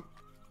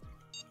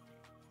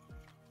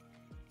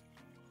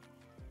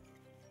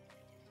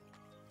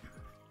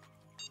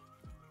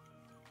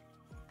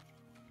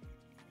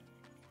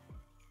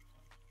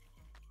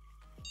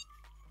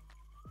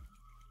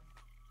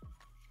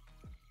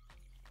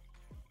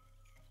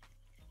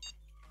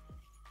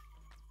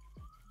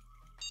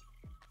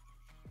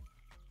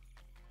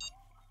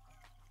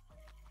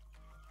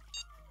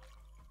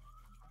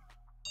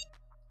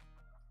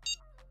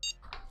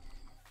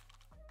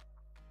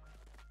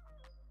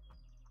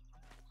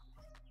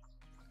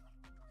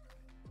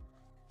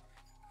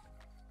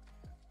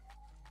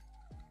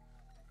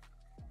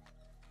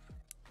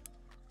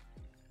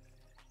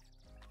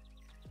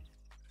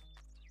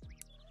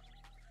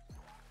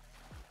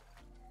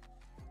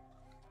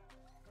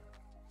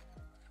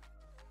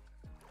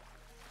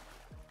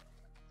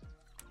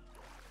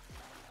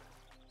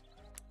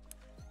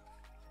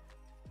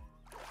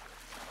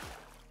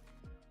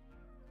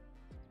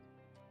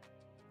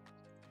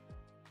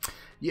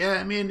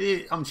 Yeah, I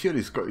mean, I'm sure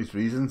he's got his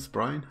reasons,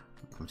 Brian.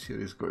 I'm sure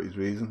he's got his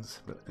reasons,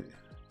 but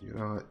you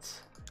know,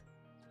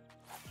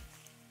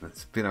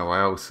 it's been a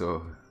while,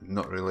 so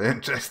not really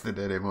interested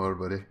anymore,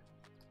 buddy.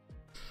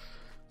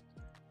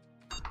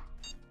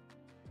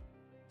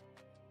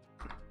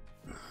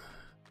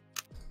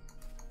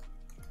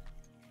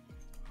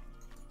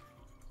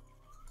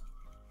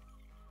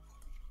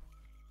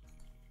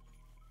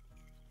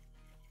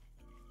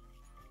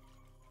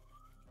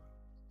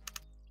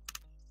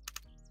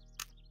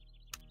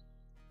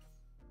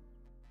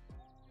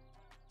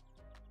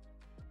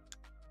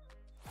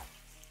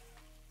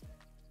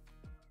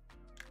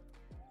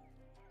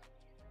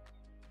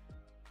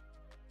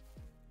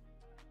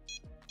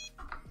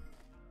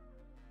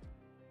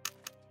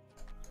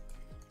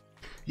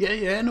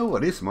 Yeah, no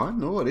worries, man.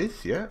 No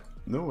worries, yeah.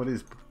 No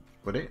worries,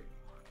 buddy.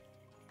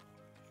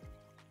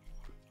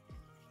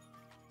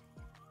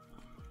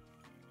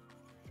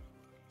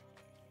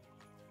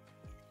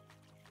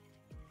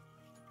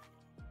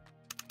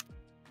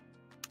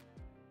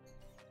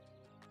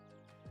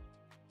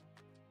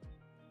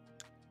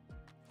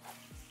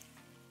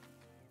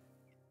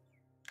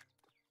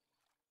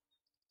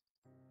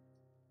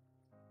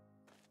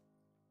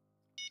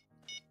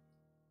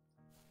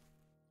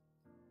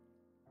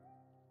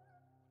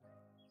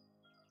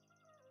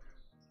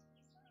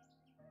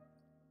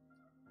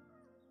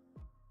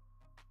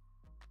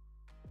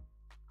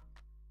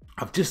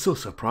 I'm just so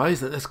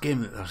surprised at this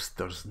game that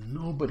there's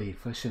nobody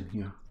fishing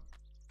here.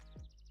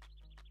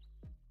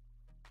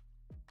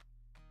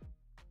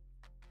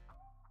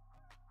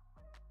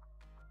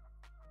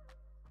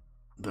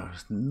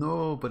 There's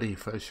nobody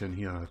fishing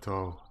here at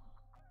all.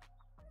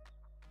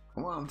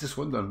 Well, I'm just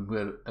wondering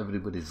where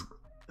everybody's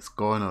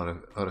gone,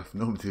 or if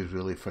nobody's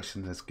really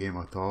fishing this game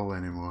at all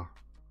anymore.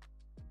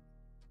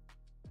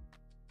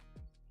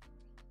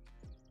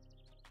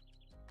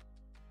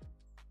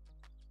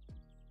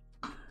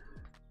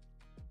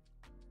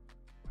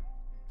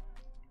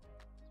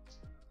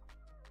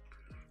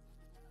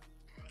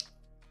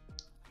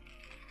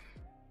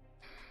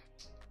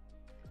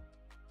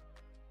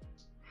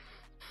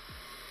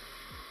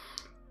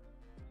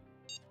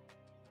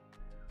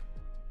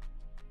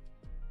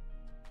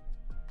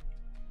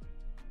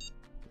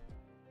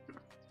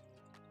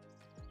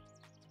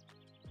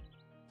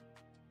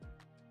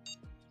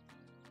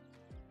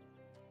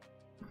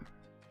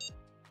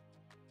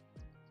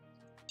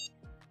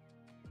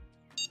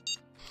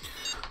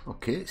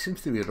 Okay, it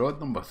seems to be rod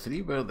number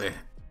 3 where the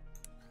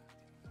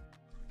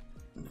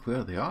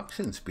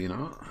action's been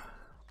at.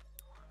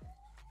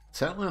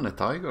 Certainly on the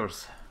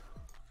Tigers.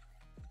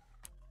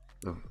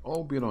 They've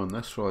all been on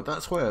this rod.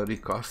 That's why I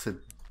recasted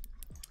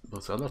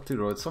those other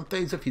 2 rods.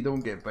 Sometimes if you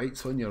don't get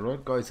bites on your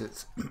rod, guys,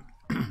 it's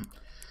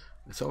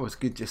it's always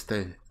good just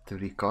to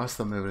recast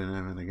them every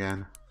now and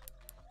again.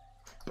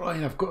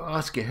 Brian, I've got to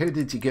ask you, how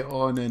did you get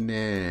on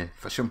in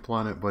Fishing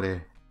Planet, buddy?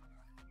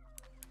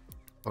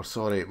 Or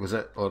sorry, was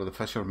it, or the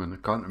Fisherman? I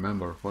can't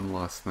remember, one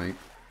last night.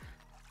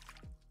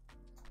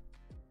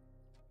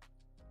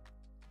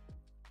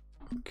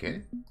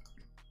 Okay.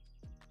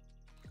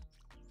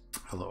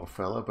 A little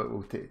fella, but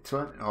we'll take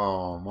 20.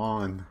 Oh,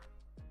 man.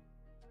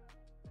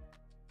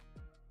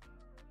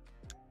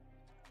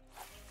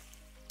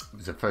 It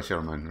was a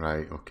Fisherman,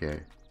 right,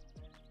 okay.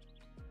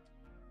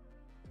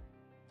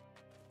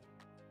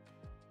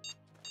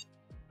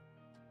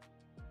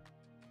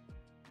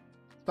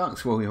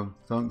 Thanks, William.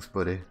 Thanks,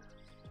 buddy.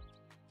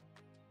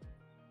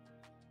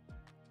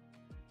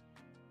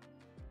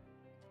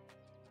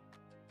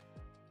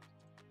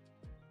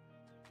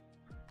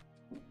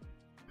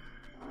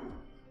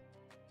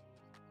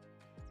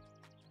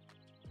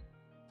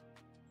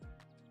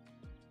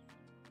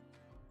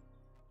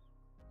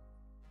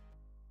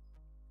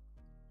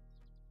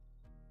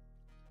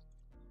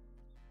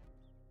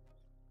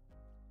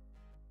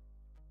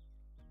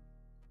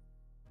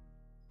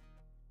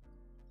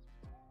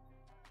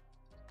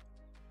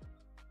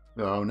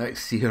 Oh,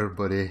 next year,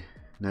 buddy.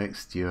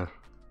 Next year.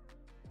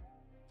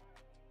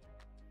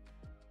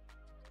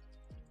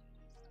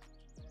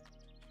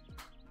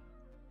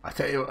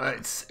 tell you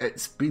what,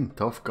 it's been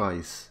tough,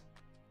 guys.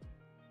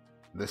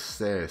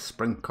 This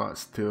Spring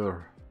Cuts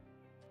tour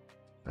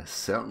has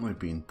certainly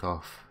been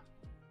tough.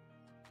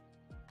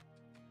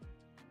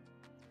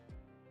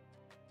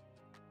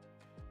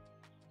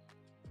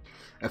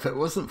 If it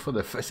wasn't for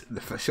the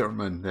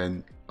Fisherman,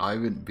 then I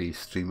wouldn't be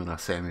streaming a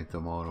semi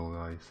tomorrow,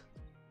 guys.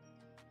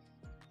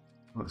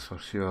 That's for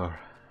sure.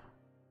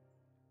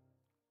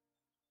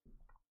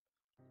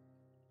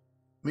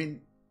 I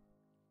mean,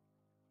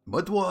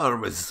 Mudwater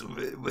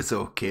was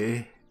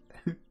okay.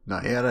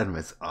 Naherin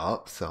was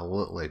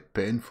absolutely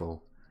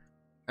painful,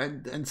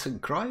 and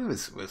St. Croix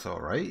was all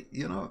right,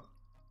 you know.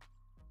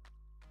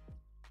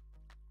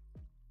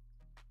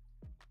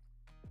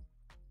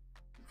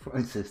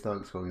 Francis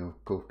Starks will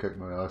go kick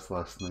my ass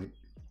last night.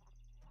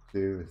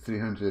 Dude,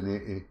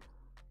 380,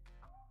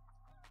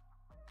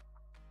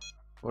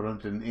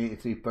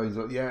 483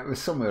 pounds. Yeah, it was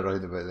somewhere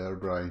around about there,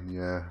 Brian.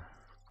 Yeah.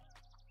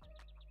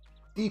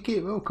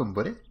 DK, welcome,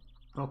 buddy.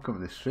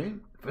 Welcome to the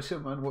stream.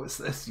 Fisherman, what's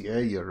this? Yeah,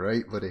 you're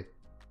right, buddy.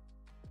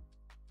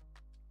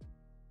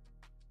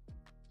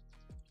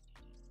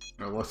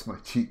 I lost my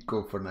cheat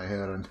code for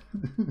Naherin.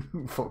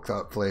 Fuck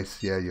that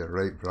place. Yeah, you're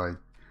right, Brian.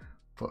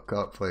 Fuck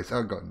that place.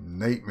 I've got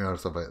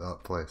nightmares about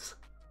that place.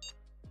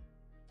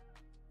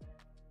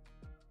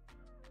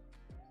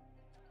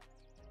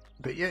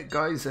 But yeah,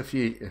 guys, if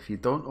you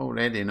don't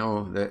already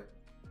know, that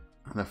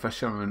the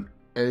Fisherman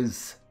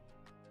is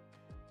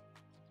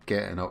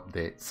getting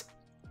updates,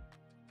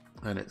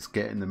 and it's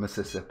getting the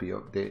Mississippi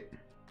update.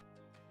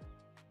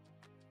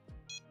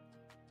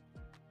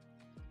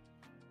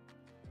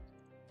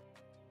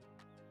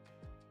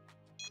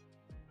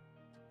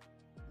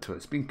 So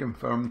it's been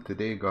confirmed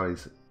today,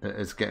 guys. It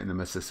is getting the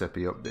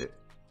Mississippi update.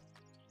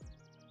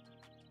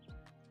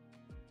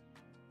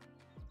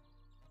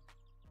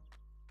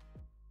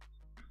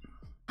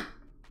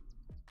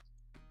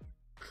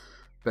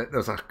 But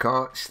there's a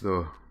catch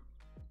though.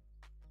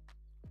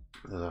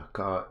 There's a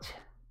catch.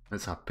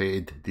 It's a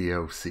paid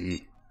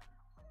DLC.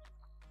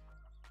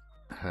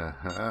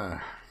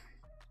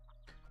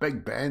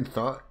 Big Ben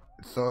thought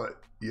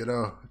you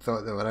know,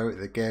 thought they were out of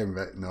the game,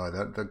 but no,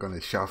 they're going to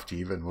shaft you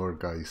even more,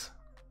 guys.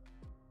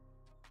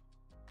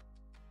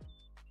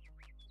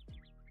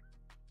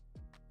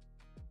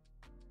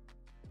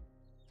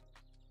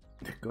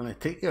 They're going to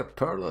take your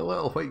pearly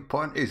little white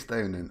panties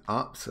down and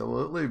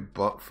absolutely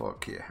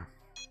buttfuck you.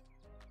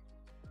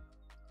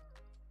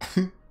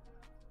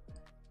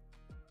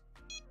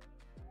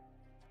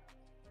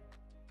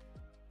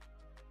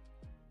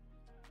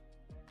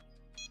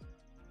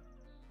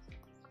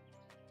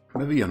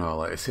 Maybe you're not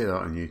allowed to say that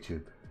on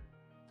YouTube.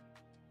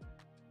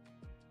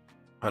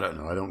 I don't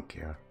know, I don't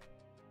care.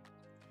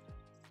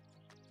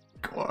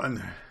 Go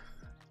on.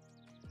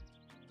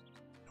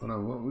 Oh no,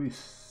 what we...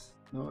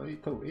 No,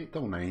 8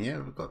 till 9, yeah,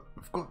 we've got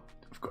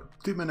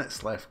 2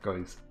 minutes left,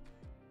 guys.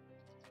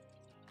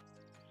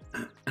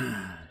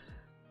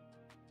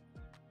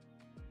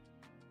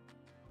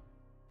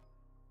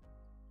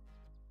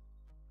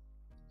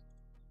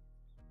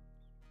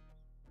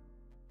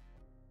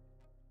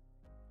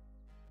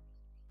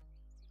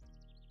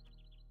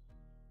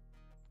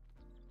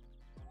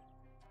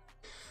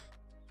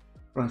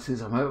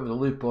 Francis, I'm out of the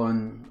loop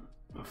on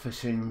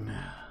fishing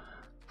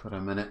for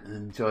a minute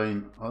and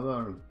join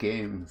other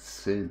games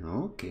soon.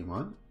 Okay,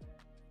 man.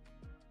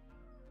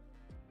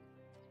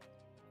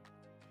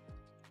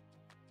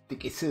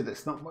 Like you said,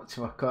 it's not much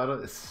of a car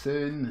at the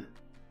soon.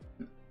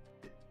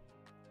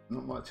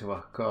 Not much of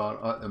a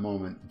car at the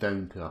moment,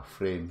 down to a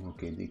frame.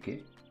 Okay,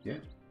 DK. Yeah.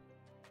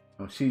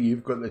 I'll see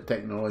you've got the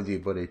technology,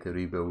 buddy, to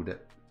rebuild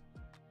it.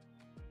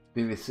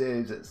 Baby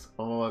says it's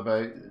all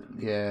about,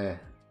 yeah.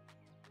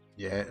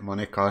 Yeah,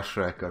 money cash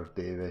record,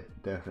 Davey,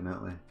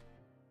 definitely.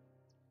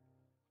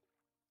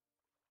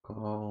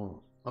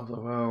 Call of the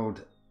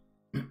World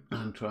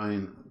and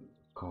trying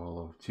Call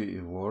of Duty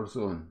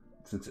Warzone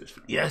since it's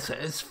free. Yes, it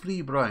is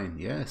free, Brian.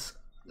 Yes,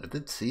 I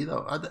did see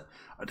that.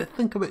 I did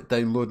think about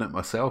downloading it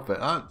myself, but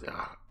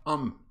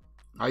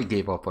I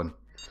gave up on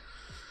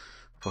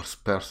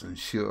first person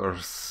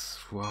shooters.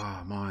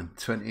 Wow, man,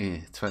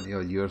 20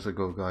 odd years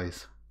ago,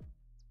 guys.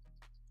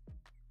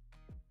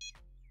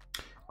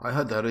 I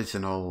had the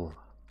original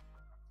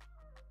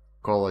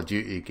Call of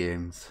Duty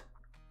games.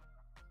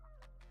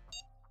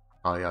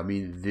 I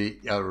mean the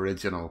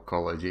original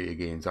Call of Duty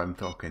games. I'm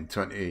talking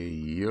 20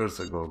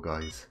 years ago,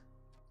 guys.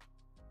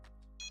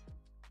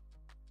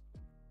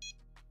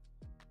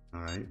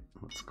 Alright,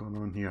 what's going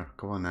on here?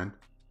 Come on then.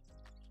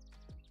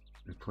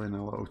 We're playing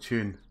a little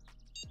tune.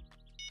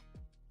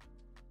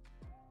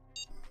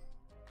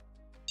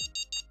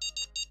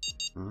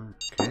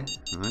 Okay,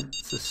 alright.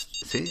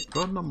 See,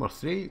 rod number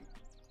 3.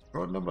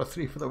 Rod number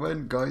 3 for the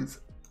win, guys.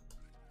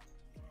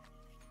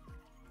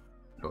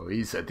 Oh,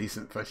 he's a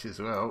decent fish as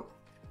well.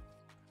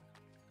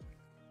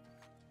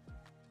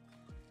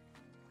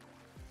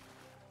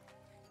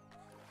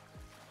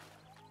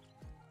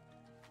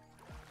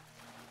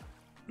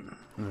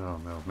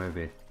 Oh, well,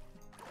 maybe.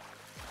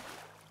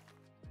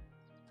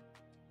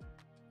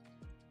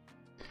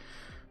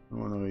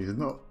 Oh no, he's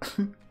not.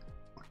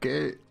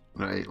 Okay,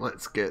 Right,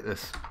 let's get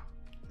this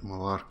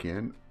malarkey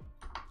in.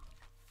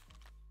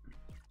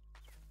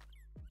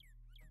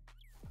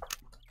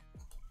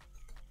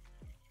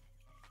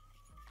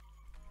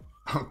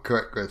 I'm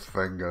quick with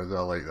fingers, I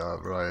like that,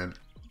 Brian.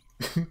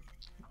 I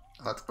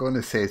was going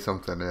to say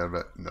something there,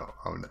 but no,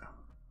 I'm not.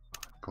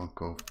 Go on,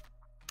 Cove.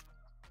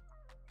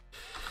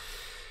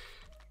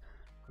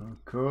 Go on,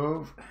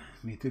 Cove.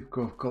 Me too,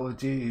 Cove. Call of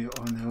Duty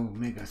on the old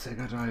Mega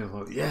Sega Drive.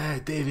 Look. Yeah,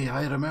 Davey,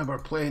 I remember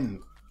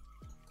playing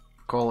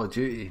Call of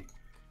Duty.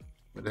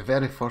 But the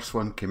very first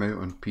one came out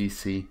on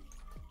PC.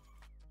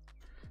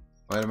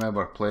 I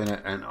remember playing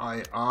it and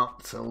I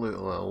absolutely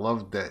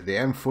loved it. The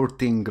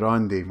M14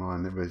 Grande,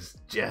 man, it was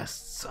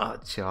just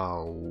such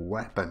a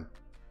weapon.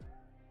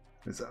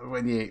 It's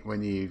when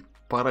you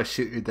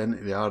parachuted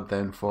into the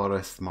Ardennes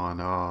forest, man,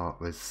 oh,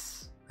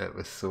 it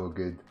was so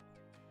good.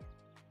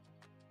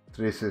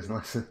 Trace says,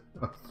 listen,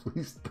 oh,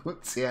 please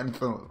don't say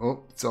anything.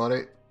 Oh,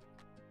 sorry,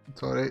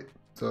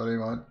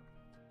 man.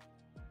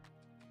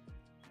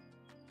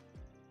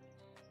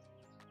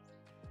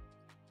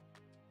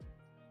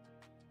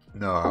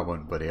 No, I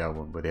won't, buddy.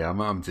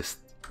 I'm just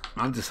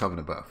having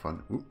a bit of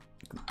fun. Oop,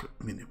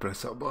 I mean to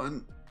press that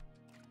button.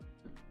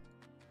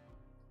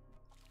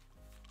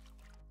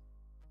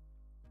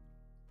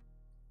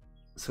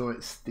 So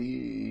it's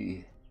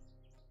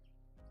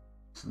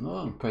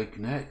Northern Pike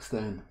next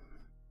then.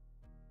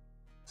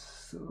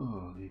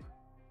 So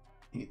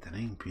 8 to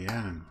 9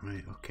 PM,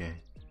 right?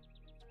 Okay.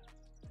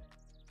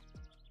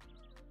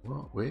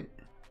 What? Wait.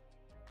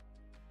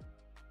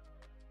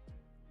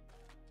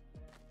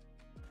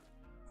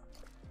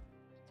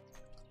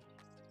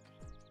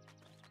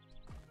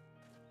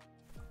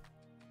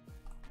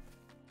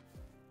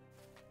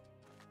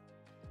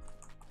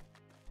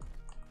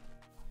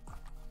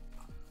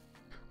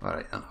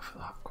 Alright, enough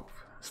of that,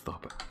 Cove.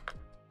 Stop it.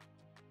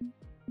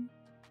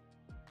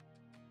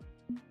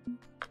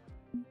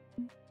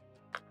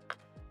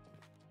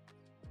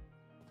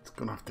 It's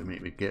gonna have to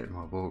make me get in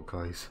my boat,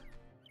 guys.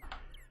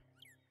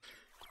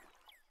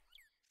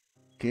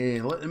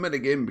 Okay, let the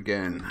minigame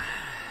begin.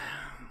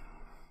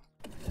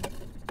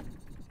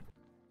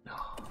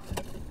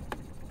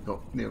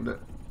 Oh, nailed it.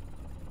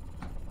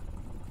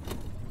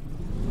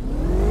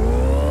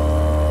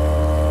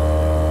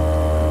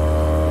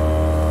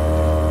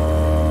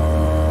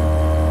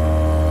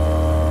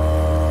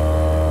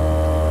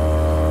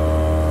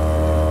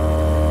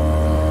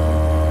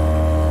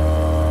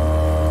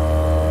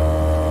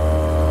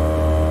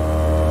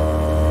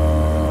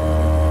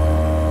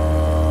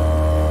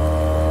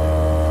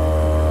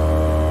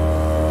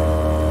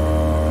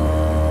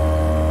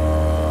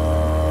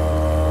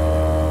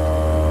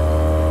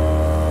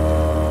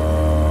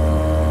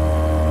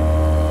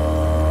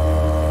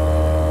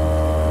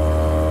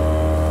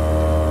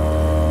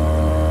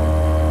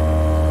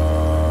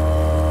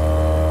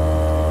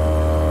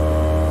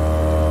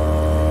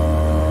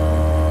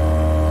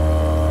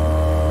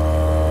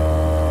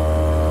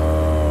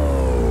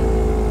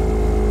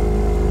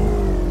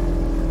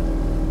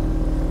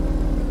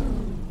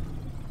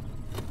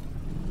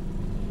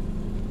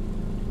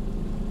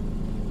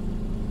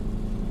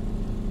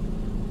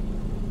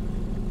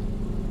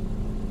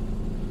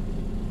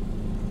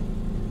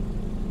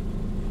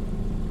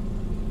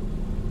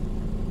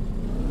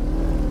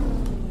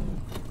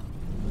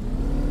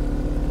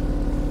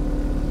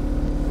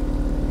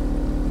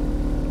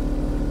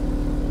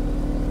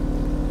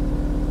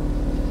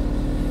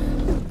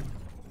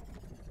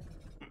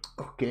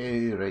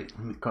 Okay, right,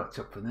 let me catch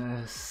up on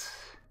this.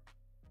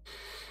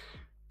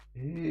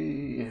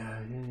 Yeah.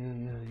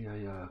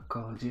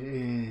 Call of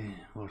Duty,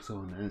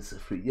 Warzone,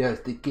 Instant Free. Yes,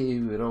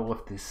 DK, we'd all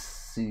love to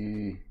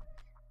see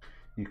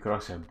you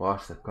crash and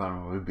bash the car.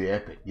 It would be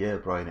epic. Yeah,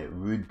 Brian, it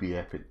would be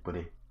epic,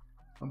 buddy.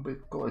 I've been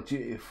Call of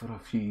Duty for a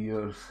few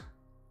years.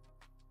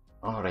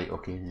 Alright,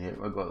 okay, yeah,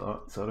 I got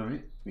that. Sorry,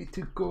 mate. Me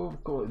too, Call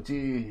of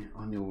Duty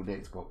on the old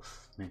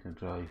Xbox Mega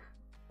Drive.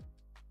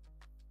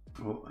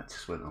 Oh, I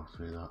just went off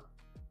through that.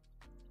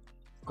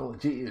 Call of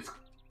Duty is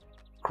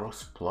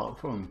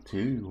cross-platform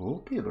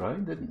too. Okay,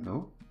 Brian, didn't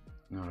know.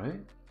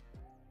 Alright.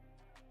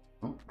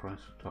 Oh, price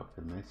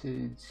retracted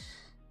message.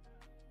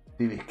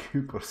 David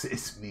Cooper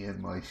says me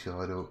and my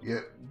shadow.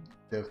 Yep,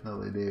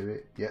 definitely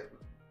David. Yep.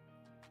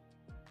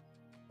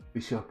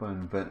 Bishop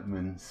and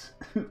vitamins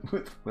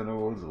with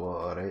minerals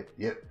water, right?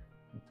 Yep,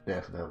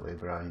 definitely,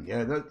 Brian.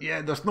 Yeah,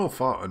 there's no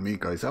fat on me,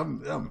 guys.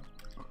 I'm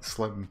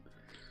slim.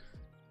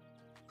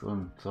 So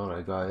I'm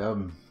sorry, guy.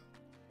 I'm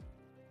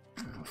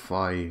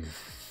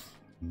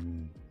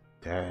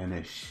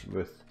 5'10"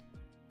 with.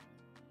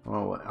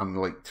 Well, I'm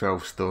like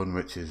 12 stone,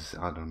 which is,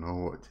 I don't know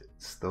what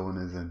stone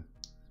is in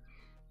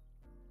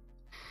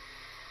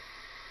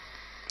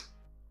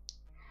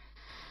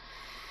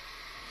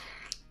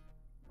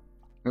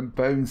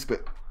pounds,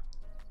 but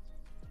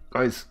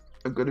guys,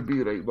 I'm gonna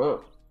be right back.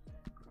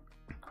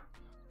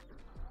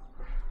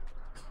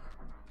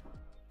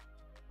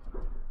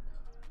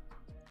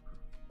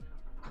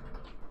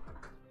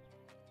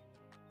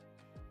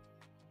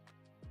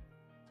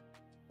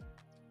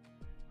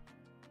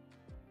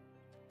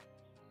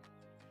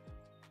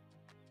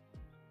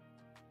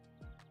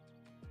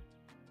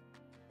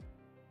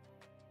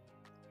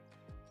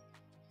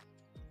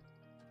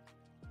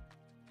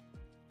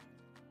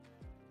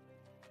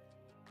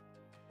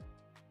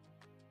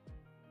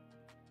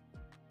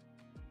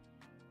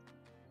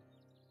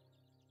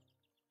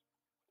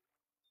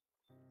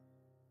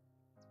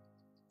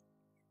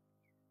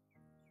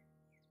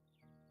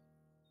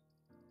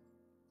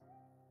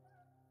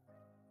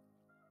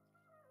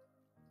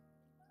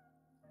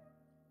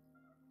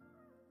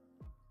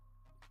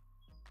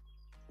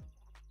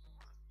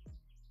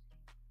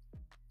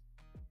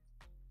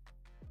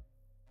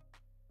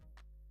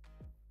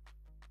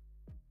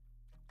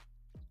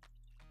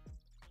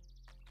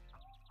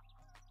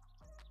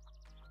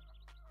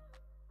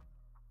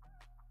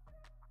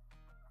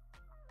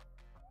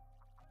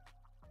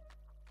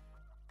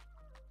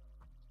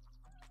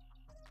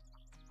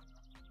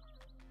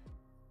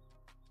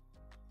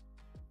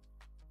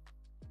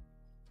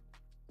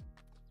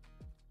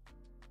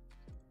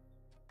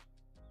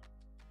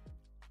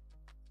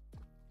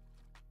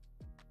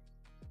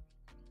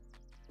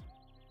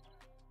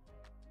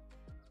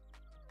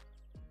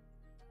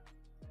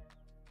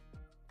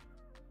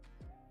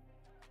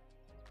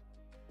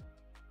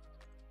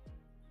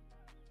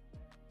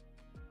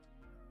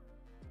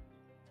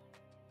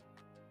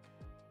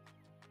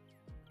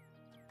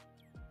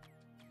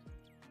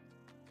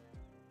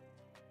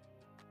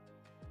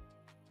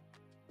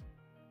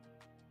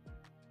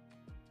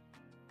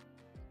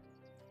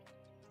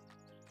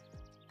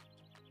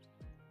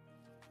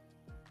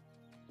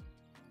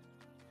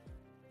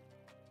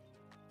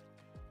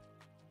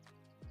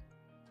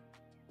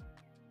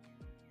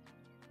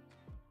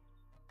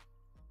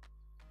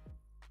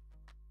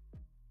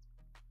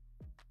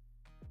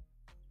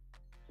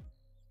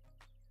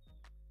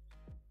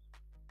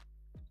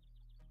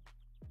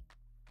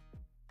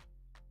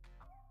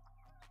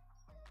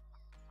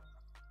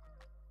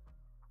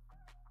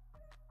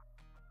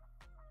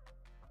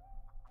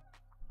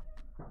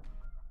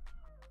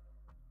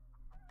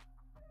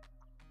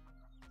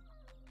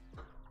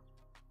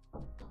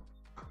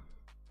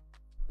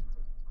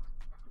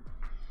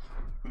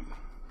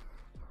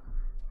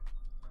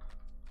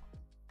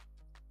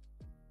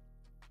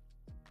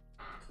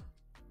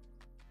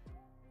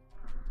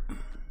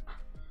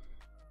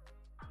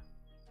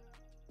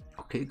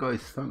 Okay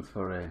guys, thanks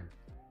for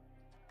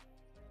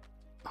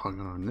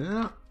hanging on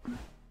there.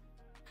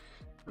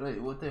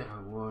 Right, what do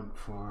I want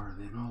for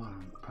the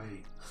Northern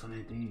Pipe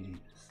Sunny Days?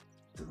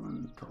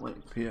 7 to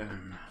 8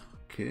 PM.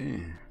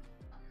 Okay.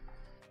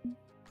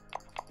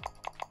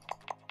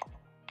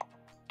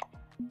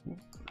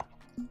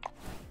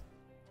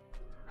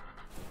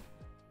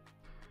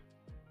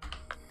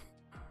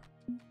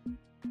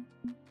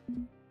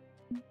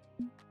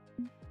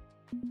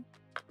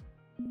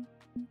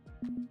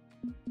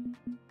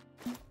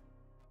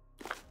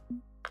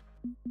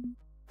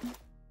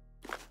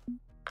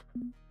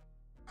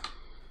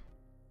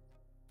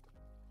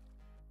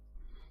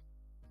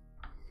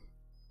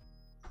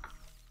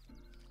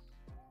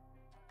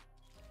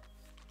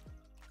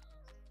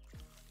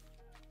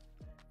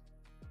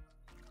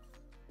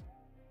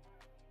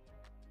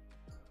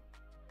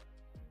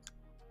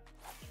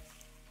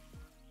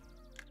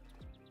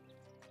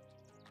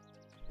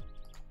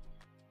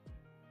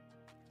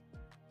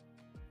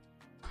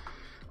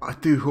 I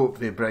do hope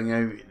they bring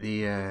out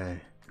the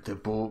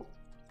boat,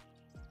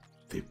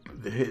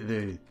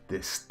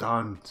 the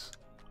stands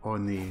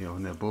on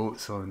the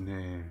boats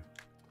on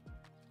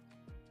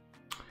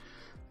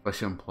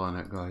Fishing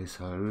Planet, guys.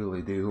 I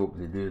really do hope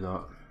they do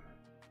that.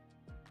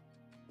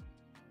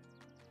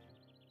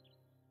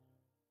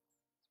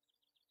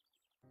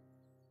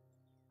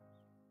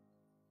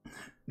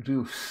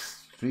 Real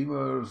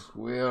streamers,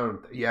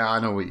 weird. Yeah, I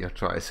know what you're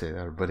trying to say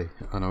there, buddy.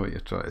 I know what you're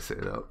trying to say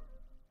there.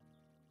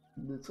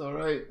 It's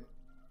alright.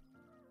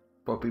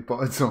 Poppy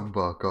Pot's on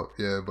back up,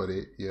 yeah,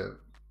 buddy, yeah.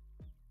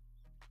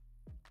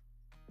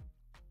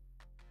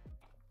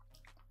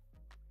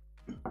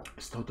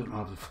 Still don't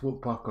have the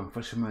float pack on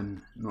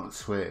Fisherman. Not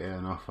sweaty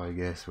enough, I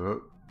guess.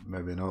 Well,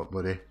 maybe not,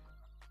 buddy.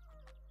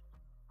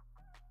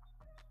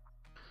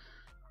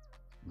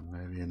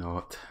 Maybe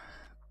not.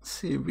 Let's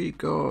see, we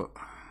got.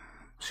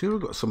 Sure,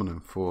 we got someone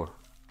in 4.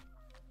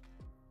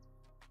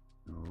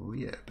 Oh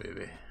yeah,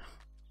 baby.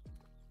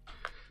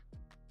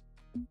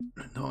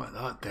 Not at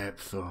that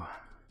depth though.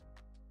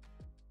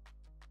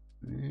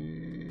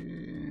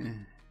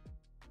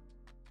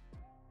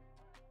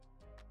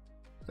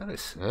 That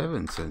is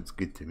 7 sounds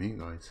good to me,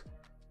 guys.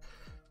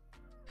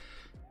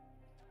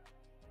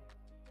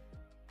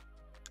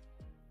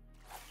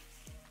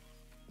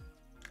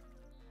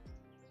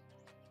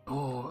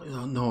 Oh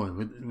no,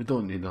 we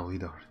don't need a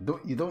leader.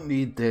 You don't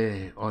need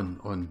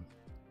on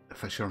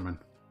Fisherman,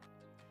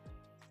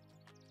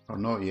 or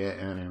not yet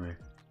anyway.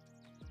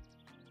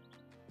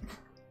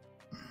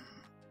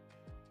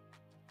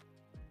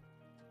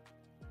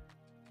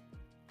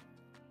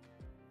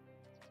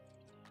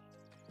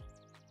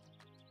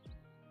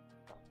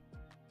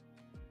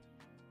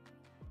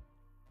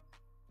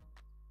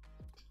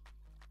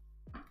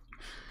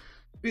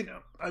 You know,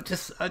 I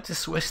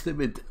just wish they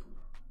would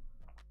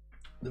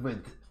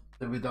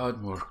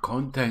add more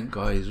content,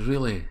 guys.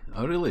 Really,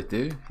 I really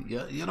do.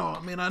 Yeah, you know,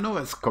 I mean, I know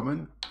it's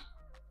coming,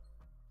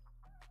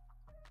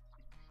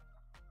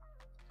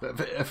 but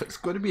if it's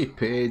going to be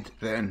paid,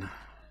 then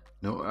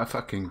no. If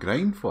I can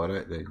grind for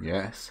it, then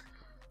yes.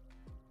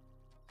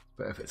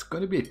 But if it's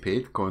going to be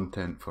paid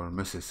content for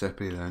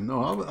Mississippi, then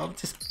no. I'll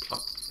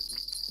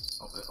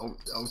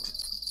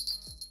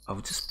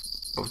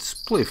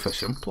just play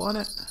Fishing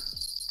Planet.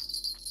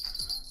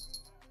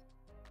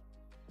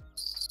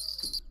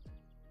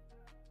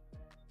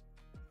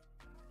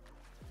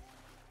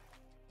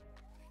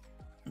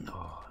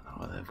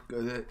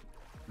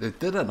 They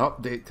did an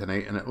update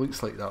tonight, and it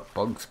looks like that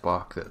bug's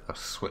back that they're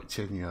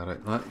switching you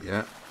right. That,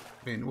 yeah.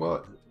 I mean,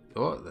 what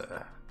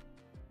the?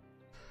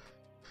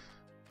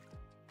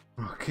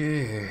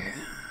 Okay.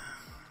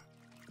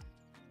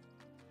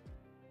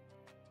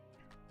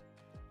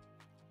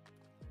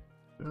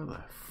 Where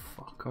the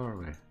fuck are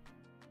we?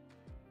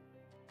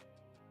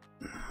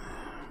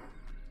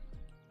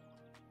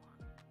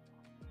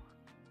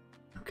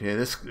 Okay,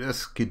 this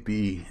could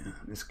be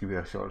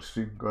a short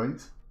stream,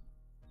 guys.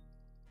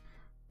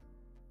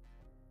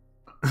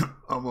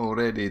 I'm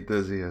already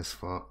dizzy as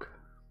fuck.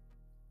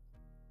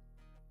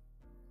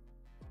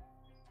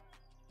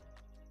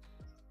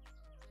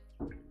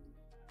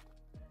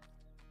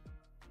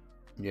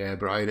 Yeah,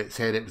 Brian, it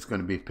said it was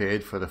going to be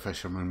paid for the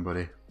Fisherman,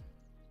 buddy.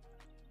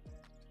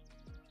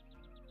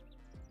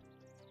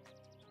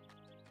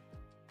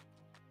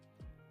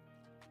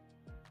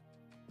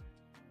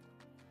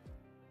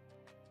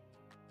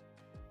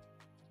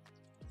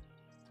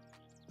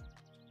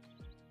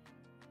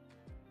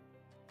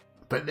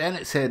 But then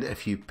it said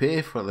if you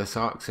pay for this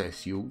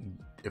access,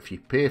 if you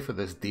pay for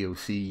this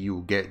DLC,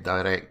 you'll get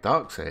direct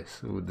access.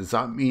 So does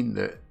that mean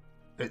that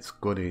it's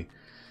gonna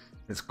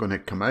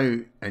come out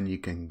and you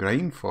can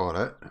grind for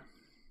it?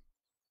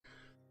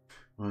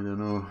 I don't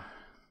know.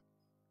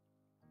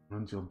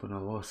 I'm jumping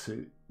a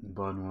lawsuit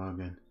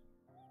bandwagon.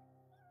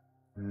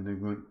 And they're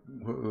going,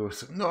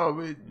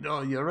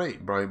 no, you're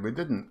right, Brian. We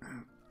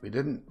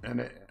didn't,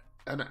 and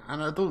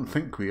I don't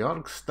think we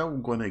are still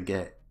gonna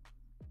get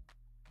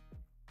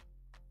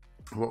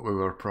what we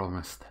were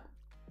promised.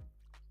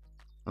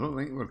 I don't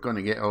think we're going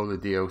to get all the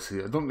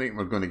DLC. I don't think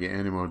we're going to get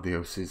any more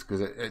DLCs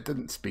because it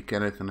didn't speak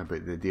anything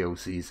about the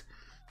DLCs.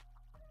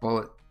 All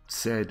it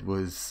said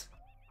was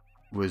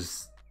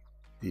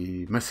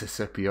the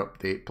Mississippi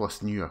update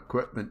plus new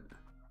equipment.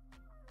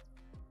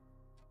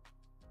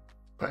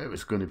 But it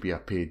was going to be a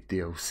paid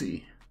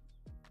DLC.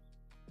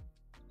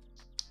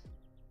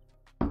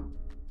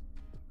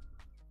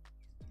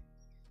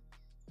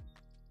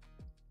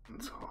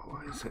 So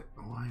why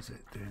is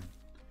it doing?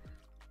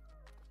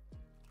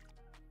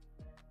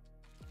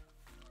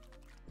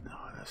 No,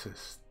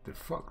 they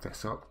fucked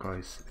this up,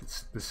 guys.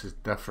 This is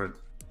different.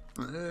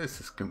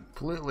 This is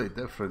completely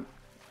different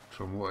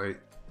from what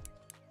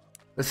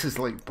this is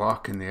like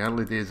back in the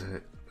early days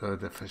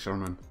of the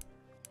Fisherman.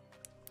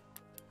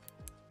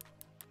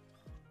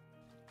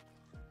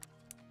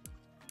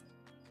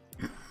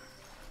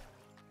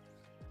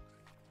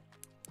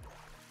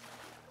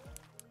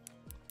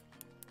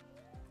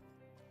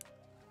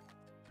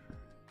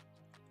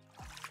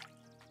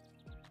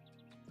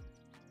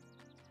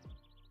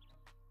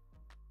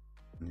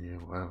 Yeah,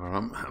 whatever.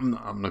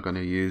 I'm not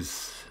gonna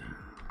use.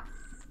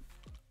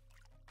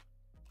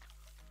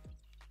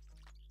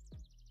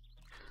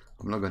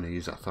 I'm not gonna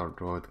use a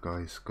third rod,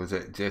 guys, because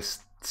it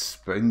just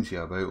spins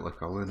you about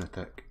like a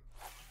lunatic.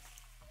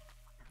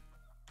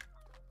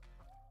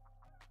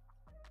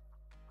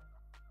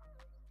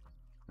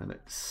 And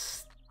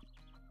it's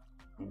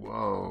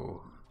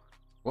whoa.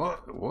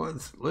 What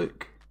was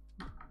look?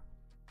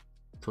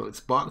 So it's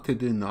back to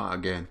doing that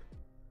again.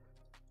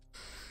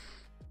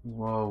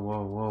 Whoa,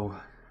 whoa, whoa.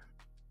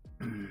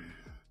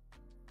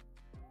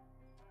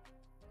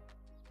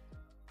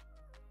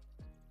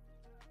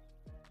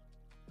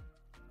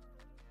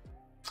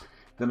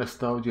 The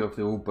nostalgia of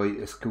the old bite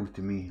is cool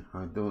to me.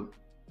 I know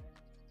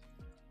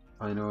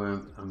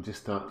I'm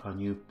just a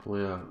new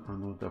player. I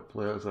know the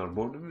players are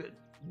bored.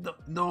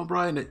 No,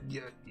 Brian,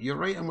 you're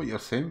right in what you're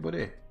saying,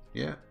 buddy.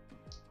 Yeah.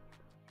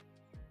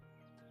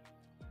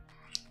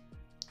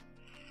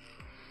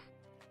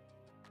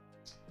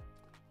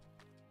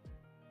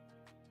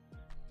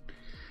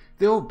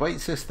 The old bite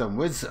system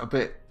was a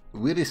bit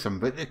wearisome,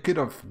 but they could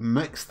have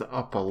mixed it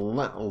up a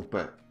little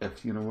bit,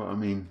 if you know what I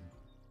mean.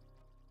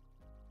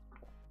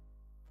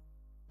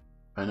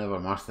 I never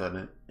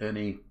mastered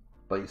any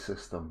bite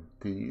system.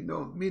 Do you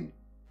know what I mean?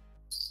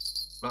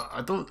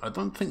 I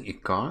don't think you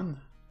can.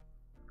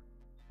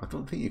 I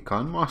don't think you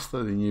can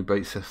master the new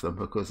bite system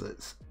because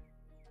it's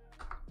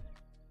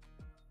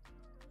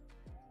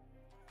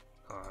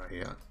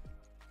yeah.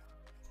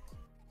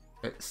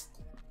 It's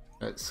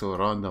so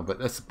random, but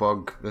this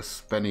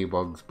spinny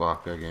bug's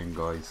back again,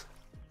 guys.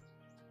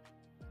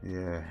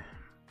 Yeah,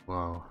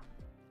 wow.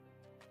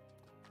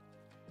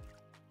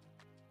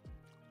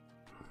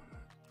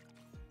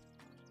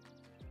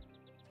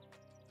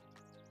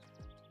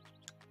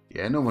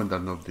 Yeah, no wonder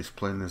nobody's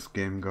playing this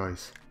game,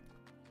 guys.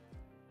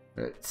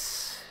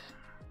 It's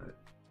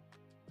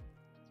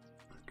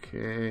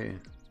okay,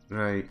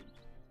 right,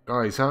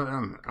 guys.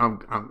 I'm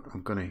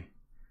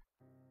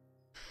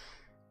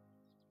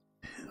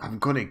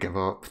gonna give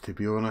up, to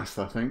be honest.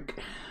 I think.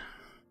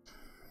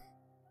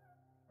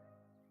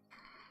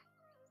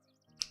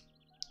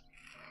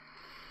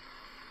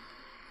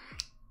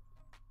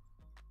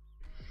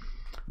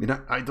 I mean,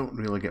 I don't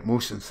really get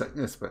motion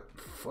sickness, but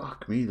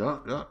fuck me,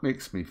 that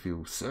makes me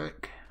feel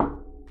sick.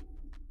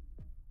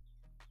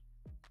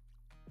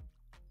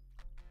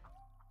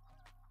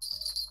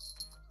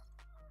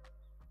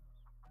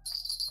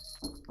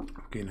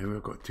 Okay, now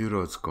we've got 2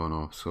 rods gone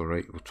off, so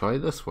right, we'll try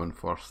this one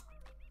first.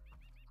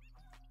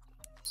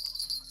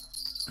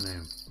 And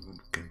then we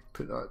can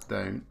put that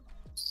down.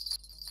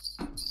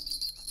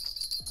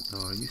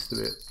 No, I used to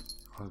be it.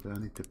 Oh, do I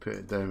need to put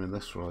it down with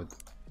this rod?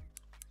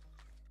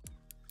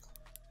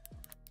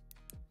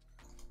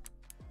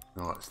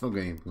 No, it's not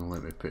going to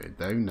let me put it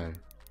down now.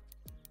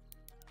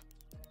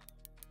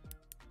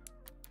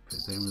 Put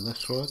it down with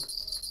this rod.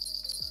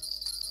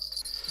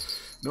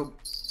 Nope.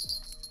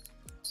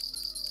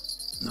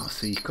 No,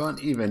 so you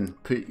can't even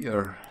put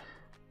your...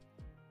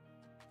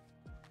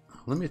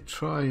 Let me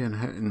try and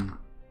hitting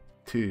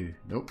 2.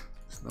 Nope.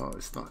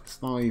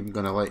 It's not even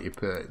going to let you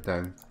put it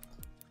down.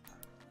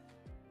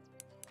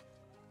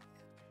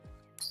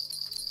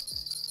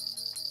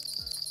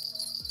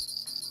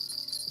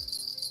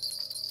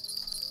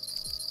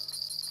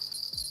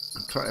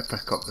 Try to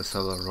pick up this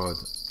other rod.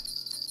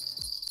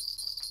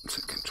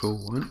 So control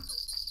 1.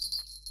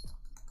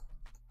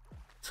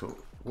 So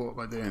what am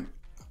I doing?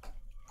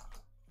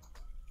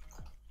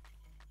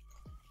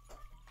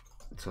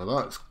 So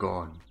that's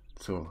gone.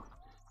 So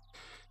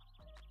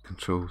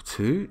control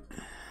 2.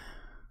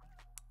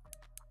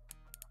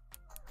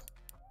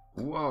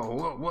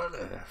 Whoa, what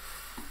the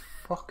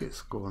fuck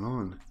is going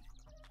on?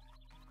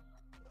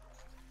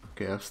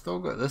 Okay, I've still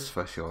got this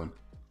fish on.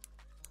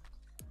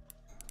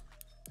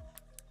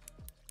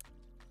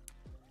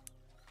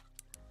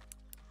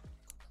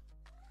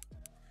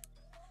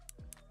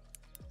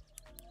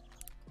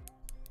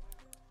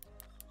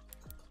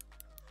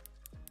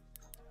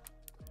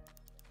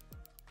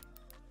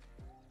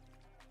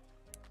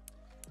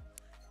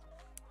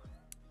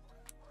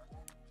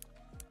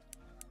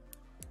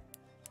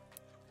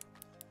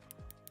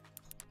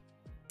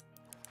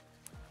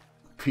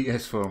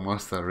 PS4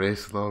 Master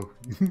Race though.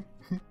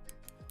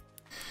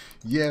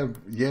 Yeah,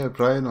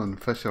 Brian on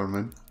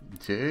Fisherman.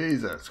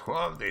 Jesus,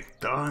 what have they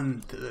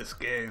done to this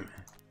game?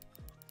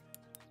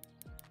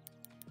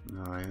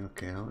 Alright,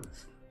 okay,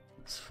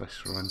 let's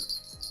fish run.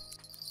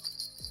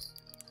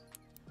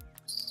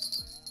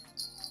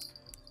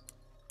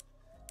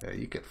 Yeah,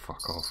 you get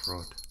fuck off,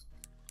 Rod.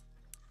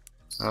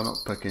 I'm not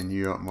picking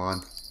you up,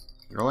 man.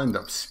 You'll end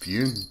up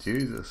spewing,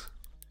 Jesus.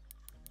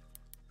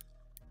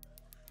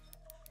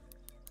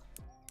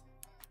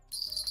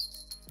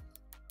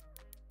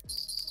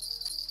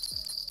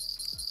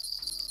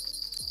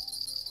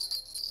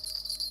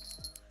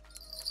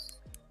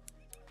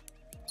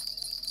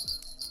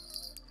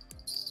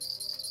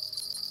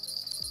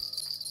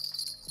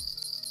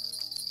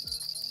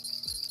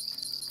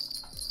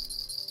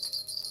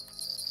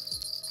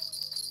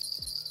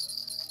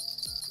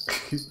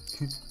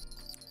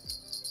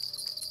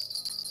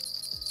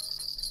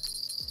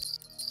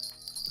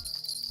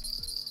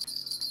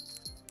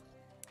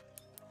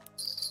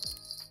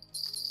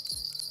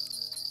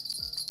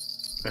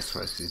 This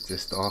switch is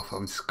just off.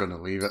 I'm just gonna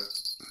leave it.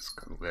 Just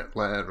gonna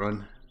let it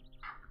run.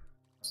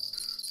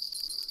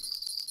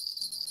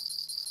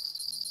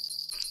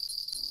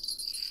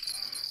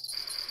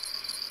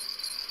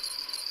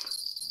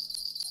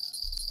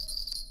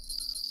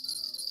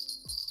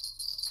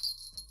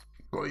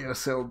 Go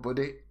yourself,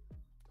 buddy.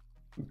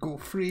 Go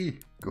free,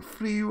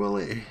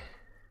 Willie.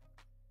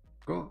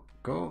 Go.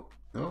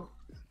 No,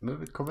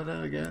 maybe coming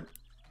in again.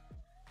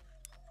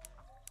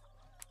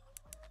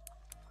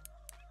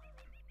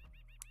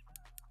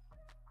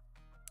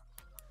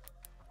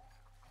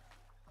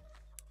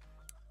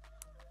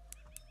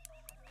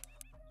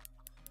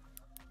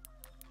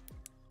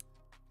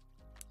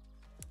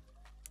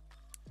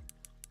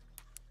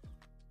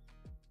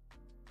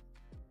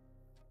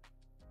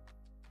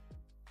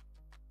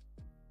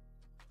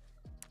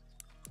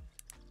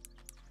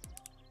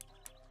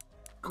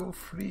 Go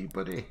free,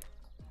 buddy.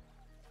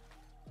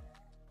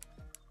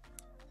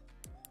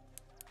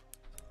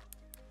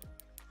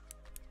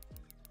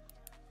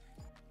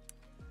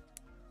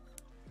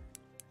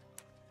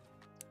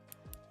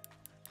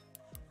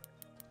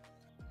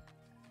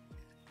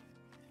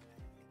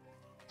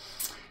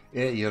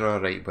 Yeah, you're all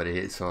right, buddy.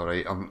 It's all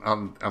right.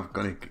 I'm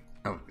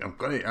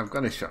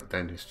gonna shut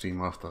down the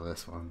stream after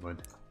this one,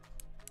 bud.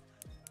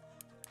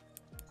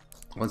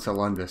 Once I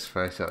land this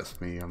fish, that's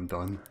me. I'm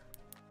done.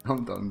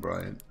 I'm done,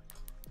 Brian.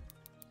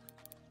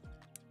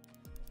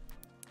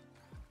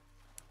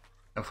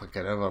 If I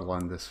could ever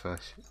land this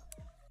fish.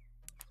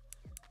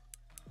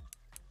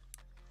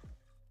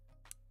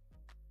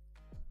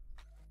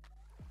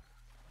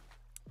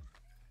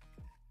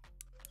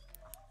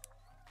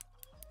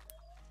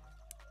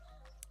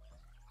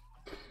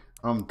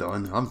 I'm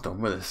done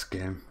with this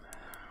game.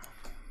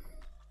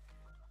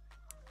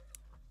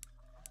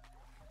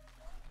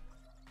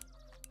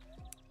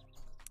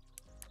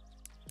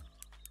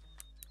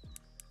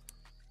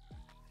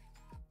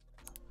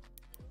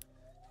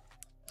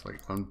 It's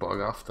like one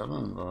bug after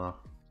another.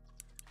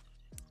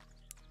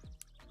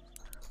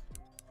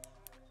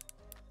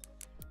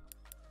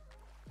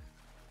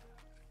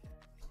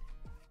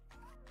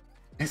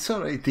 It's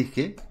alright,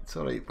 DK. It's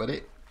alright,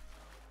 buddy.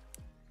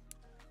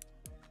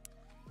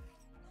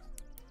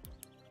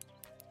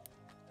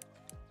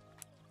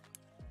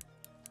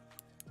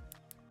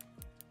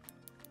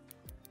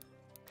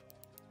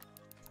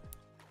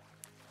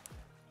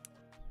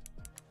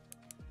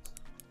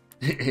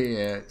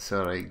 Yeah, it's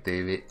alright,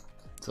 David.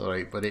 It's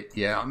alright, buddy.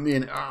 Yeah, I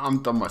mean,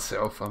 I'm done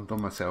myself. I'm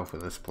done myself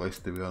with this place,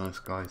 to be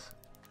honest, guys.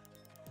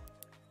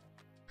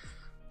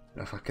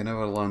 If I can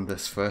ever land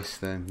this fish,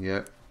 then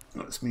yeah,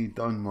 that's me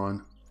done,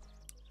 man.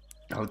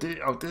 I'll do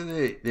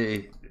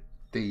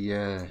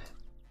the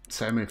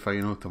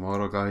semi-final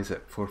tomorrow, guys,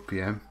 at 4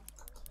 PM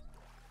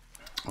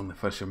on the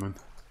Fisherman.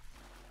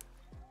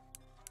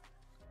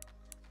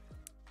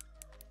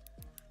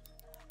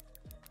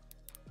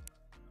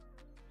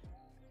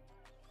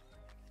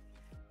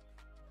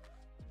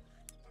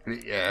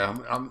 Yeah,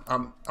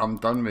 I'm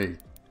done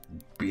with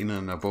being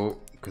in a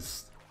boat,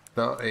 because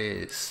that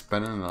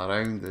spinning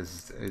around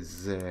is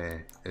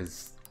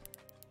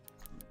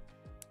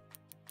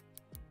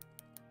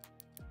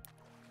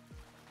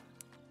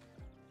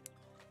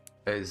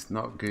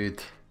not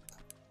good.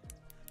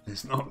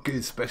 It's not good,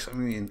 especially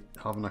me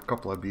having a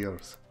couple of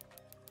beers.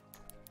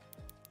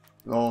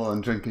 Oh, I'm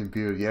drinking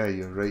beer. Yeah,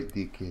 you're right,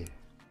 DK.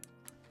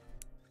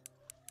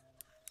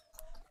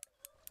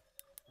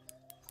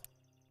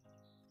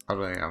 I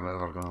don't think I'm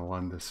ever gonna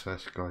land this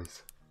fish,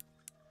 guys.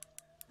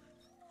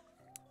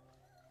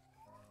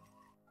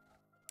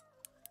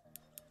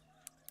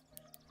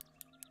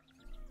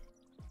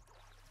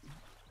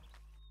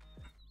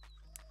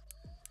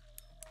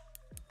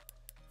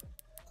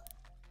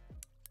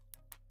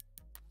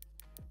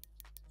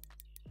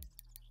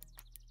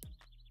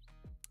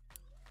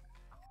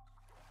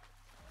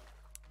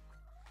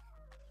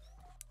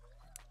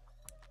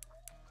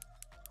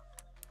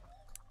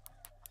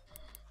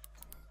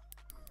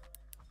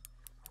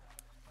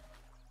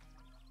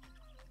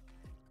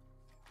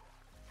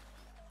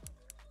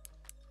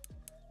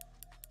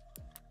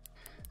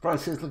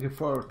 Francis, looking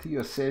forward to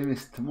your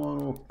series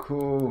tomorrow.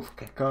 Cove,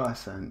 kick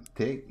ass and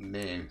take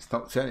names.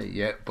 Stop saying it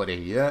yet, buddy.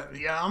 Yeah,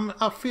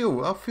 I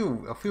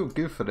feel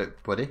good for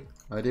it, buddy.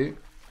 I do.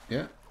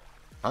 Yeah,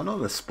 I know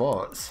the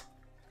spots.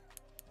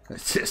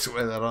 It's just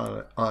whether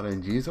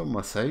RNG's on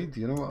my side.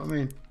 You know what I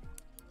mean?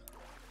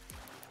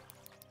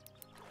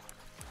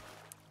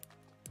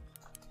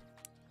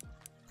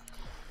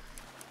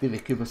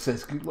 David Cooper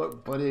says, good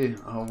luck, buddy.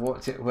 I'll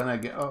watch it when I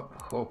get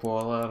up. Hope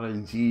all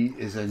RNG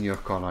is in your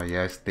corner.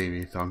 Yes,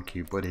 Davey, thank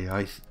you, buddy.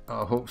 I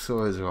hope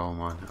so as well,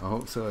 man. I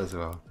hope so as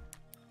well.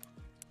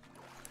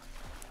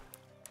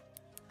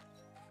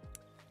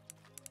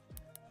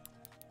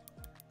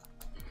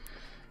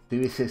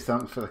 Davey says,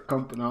 thanks for the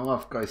company. I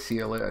love, guys. See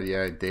you later.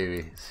 Yeah,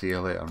 Davey. See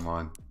you later,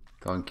 man.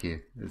 Thank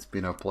you. It's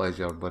been a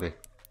pleasure, buddy.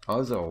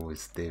 As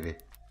always, Davey.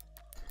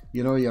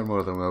 You know you're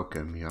more than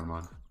welcome here,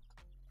 man.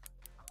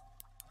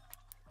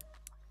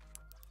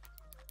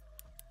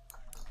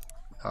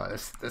 Oh,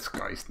 this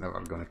guy's never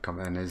gonna come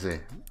in, is he?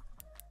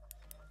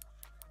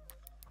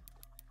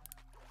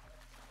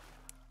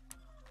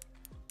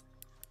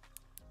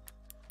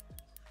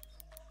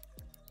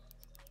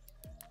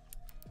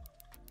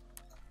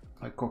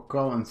 Michael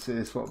Collins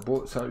says, what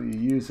boats are you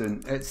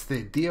using? It's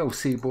the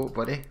DLC boat,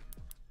 buddy.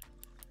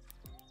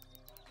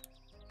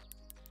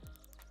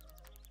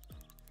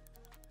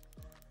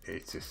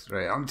 It's just,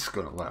 right, I'm just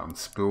gonna let him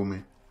spoil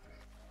me.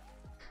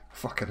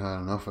 Fucking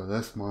had enough of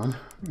this, man.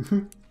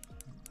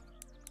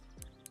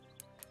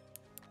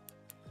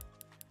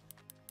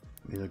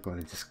 We're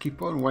going to just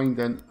keep on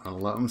winding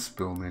and let them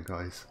spoil me,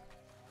 guys.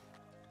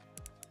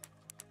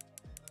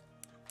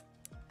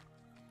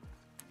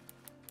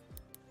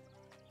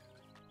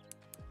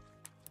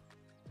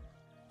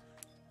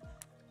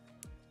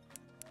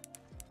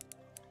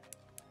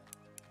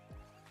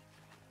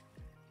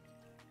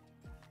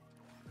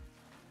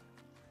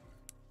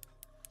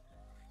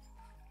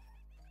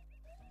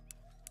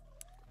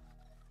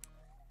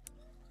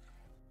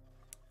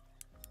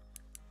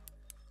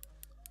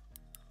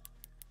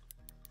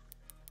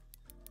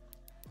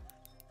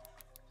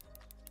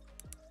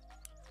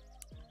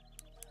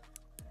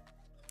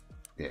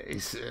 Yeah,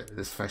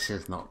 this fish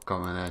is not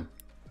coming in.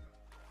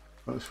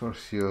 That's for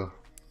sure.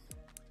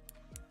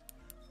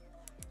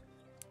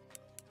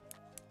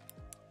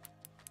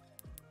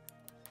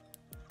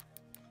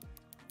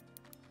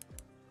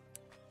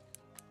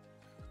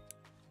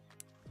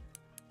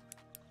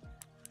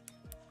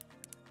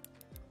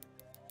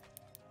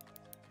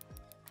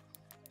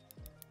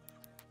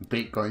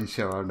 Bitcoin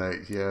shower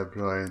nights, yeah,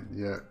 Brian.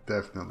 Yeah,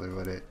 definitely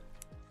with it.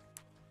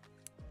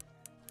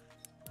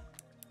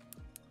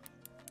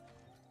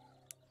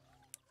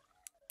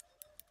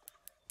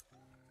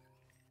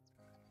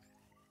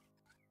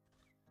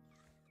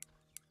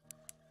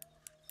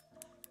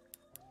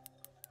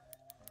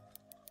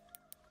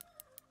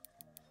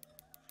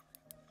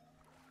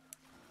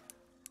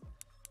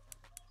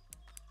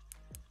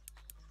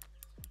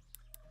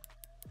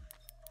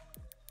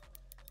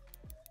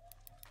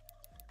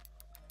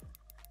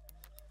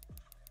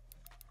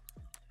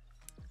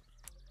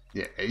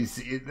 Yeah,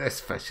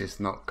 this fish is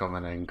not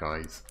coming in,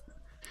 guys.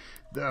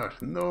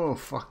 There's no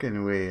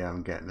fucking way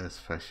I'm getting this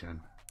fish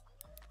in.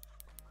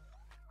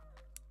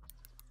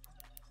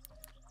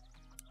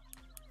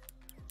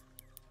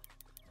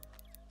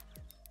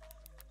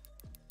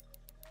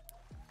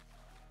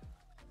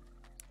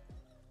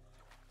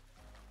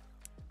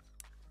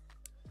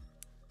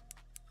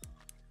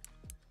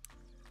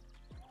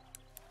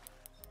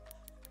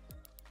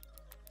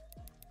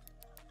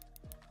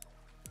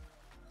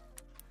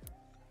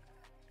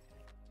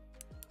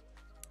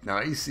 No,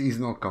 he's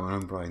not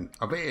coming in, Brian.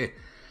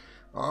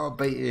 I'll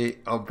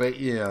bet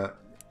you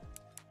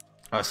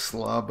a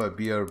slab of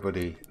beer,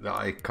 buddy, that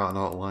I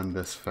cannot land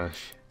this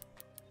fish.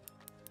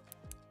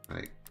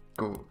 Right,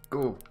 go,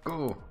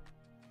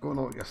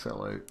 knock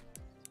yourself out.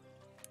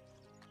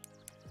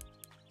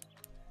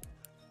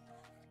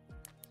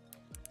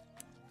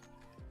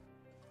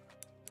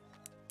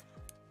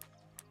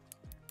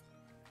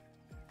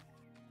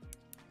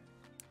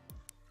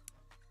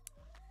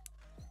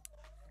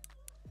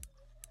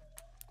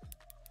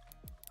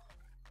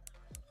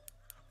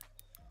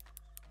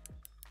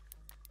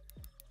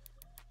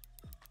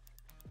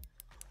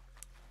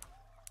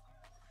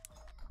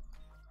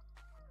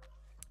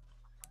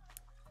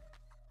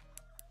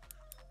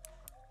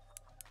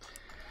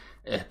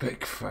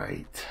 Epic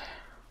fight.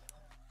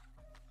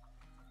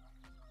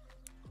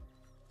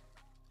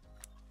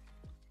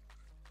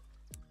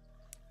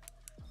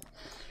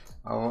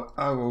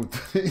 I will do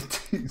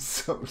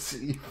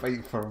subsea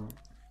fight for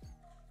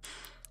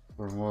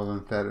more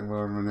than 30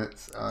 more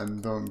minutes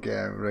and don't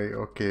get it right.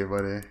 Okay,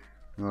 buddy.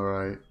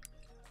 Alright.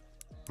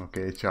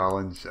 Okay,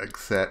 challenge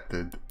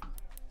accepted.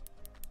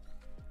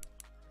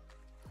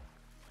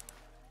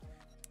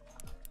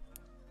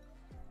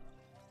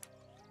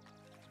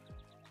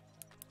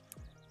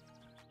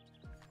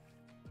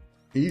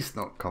 He's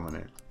not coming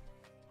in.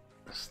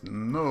 There's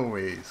no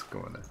way he's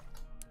going in.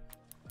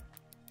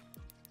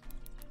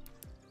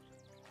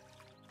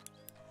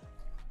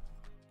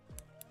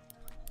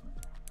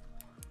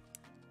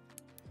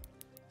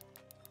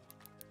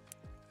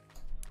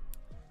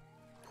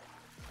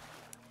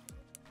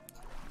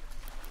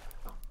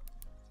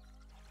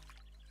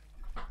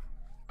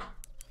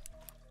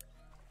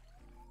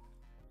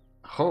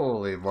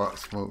 Holy what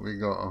smoke we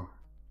got.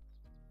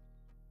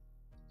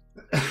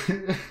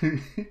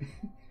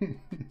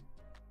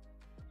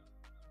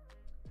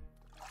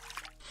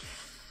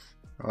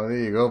 Oh, there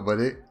you go,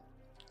 buddy.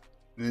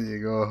 There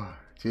you go.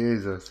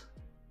 Jesus.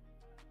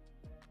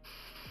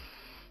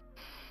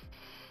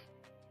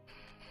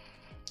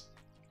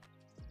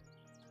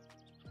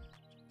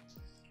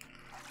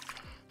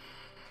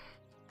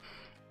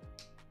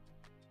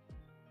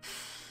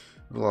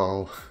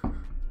 Lol.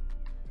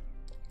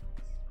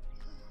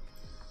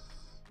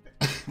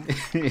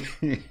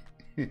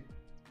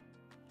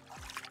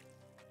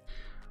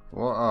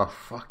 What a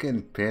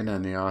fucking pain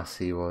in the ass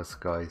he was,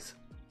 guys.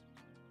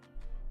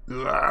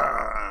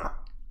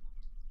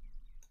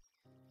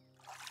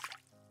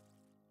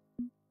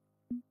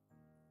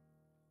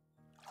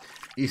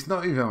 He's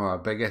not even my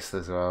biggest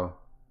as well.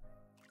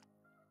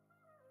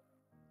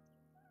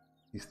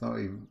 He's not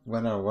even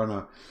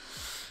winner.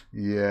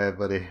 Yeah,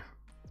 buddy.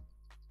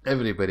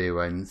 Everybody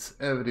wins.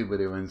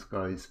 Everybody wins,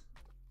 guys.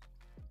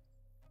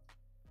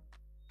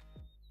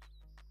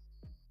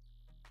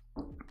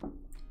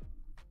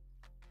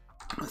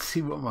 Let's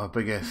see what my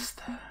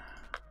biggest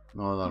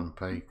Northern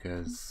Pike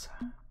is.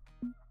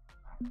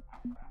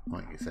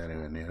 Like it's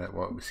anywhere near it.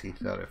 What we see,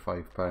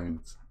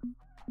 £35.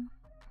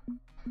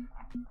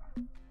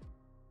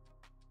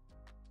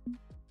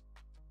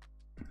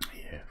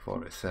 Yeah,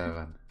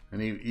 47.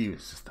 And he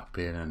was just a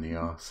pain in the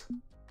arse.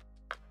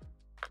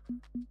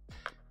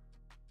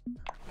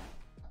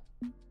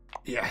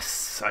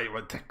 Yes, I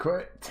want to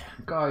quit.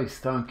 Guys,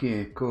 thank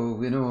you. Cool.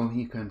 We know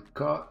you can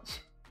cut,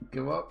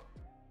 give up.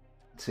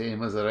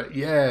 Same as it.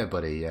 Yeah,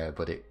 buddy. Yeah,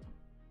 buddy.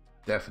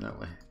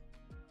 Definitely.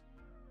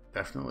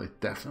 Definitely.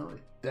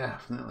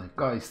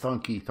 Guys,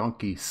 thank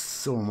you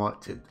so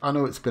much. I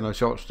know it's been a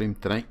short stream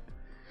tonight.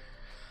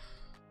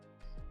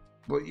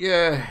 But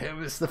yeah, it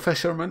was the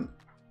Fisherman.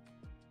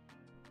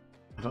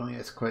 I don't think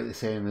it's quite the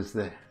same as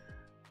this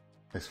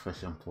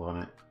Fishing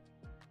Planet.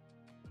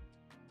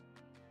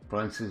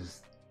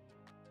 Francis,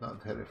 that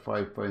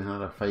 £35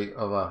 had a fight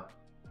of a...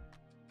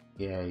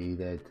 Yeah, he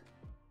did.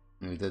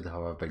 He did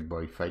have a big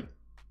boy fight.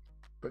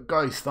 But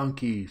guys,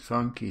 thank you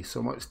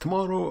so much.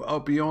 Tomorrow I'll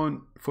be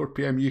on 4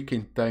 PM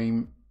UK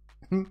time.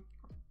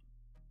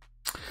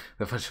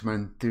 The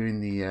Fisherman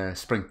doing the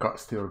Spring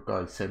Cuts Tour,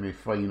 guys,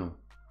 semi-final.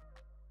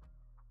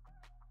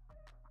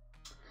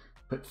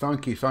 But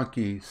thank you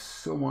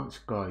so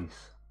much,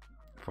 guys,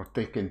 for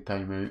taking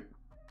time out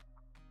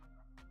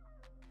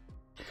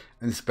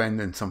and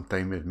spending some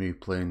time with me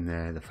playing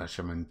the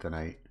Fisherman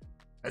tonight.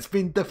 It's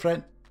been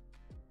different.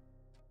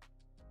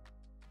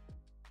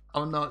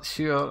 I'm not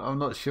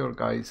sure,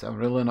 guys. I'm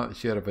really not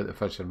sure about the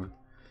Fisherman.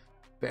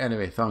 But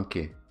anyway, thank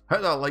you.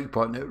 Hit that like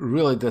button, it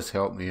really does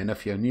help me. And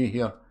if you're new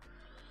here,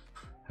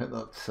 hit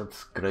that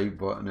subscribe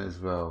button as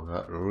well.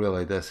 That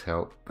really does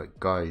help. But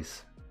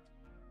guys,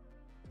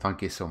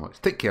 thank you so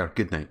much. Take care.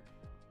 Good night.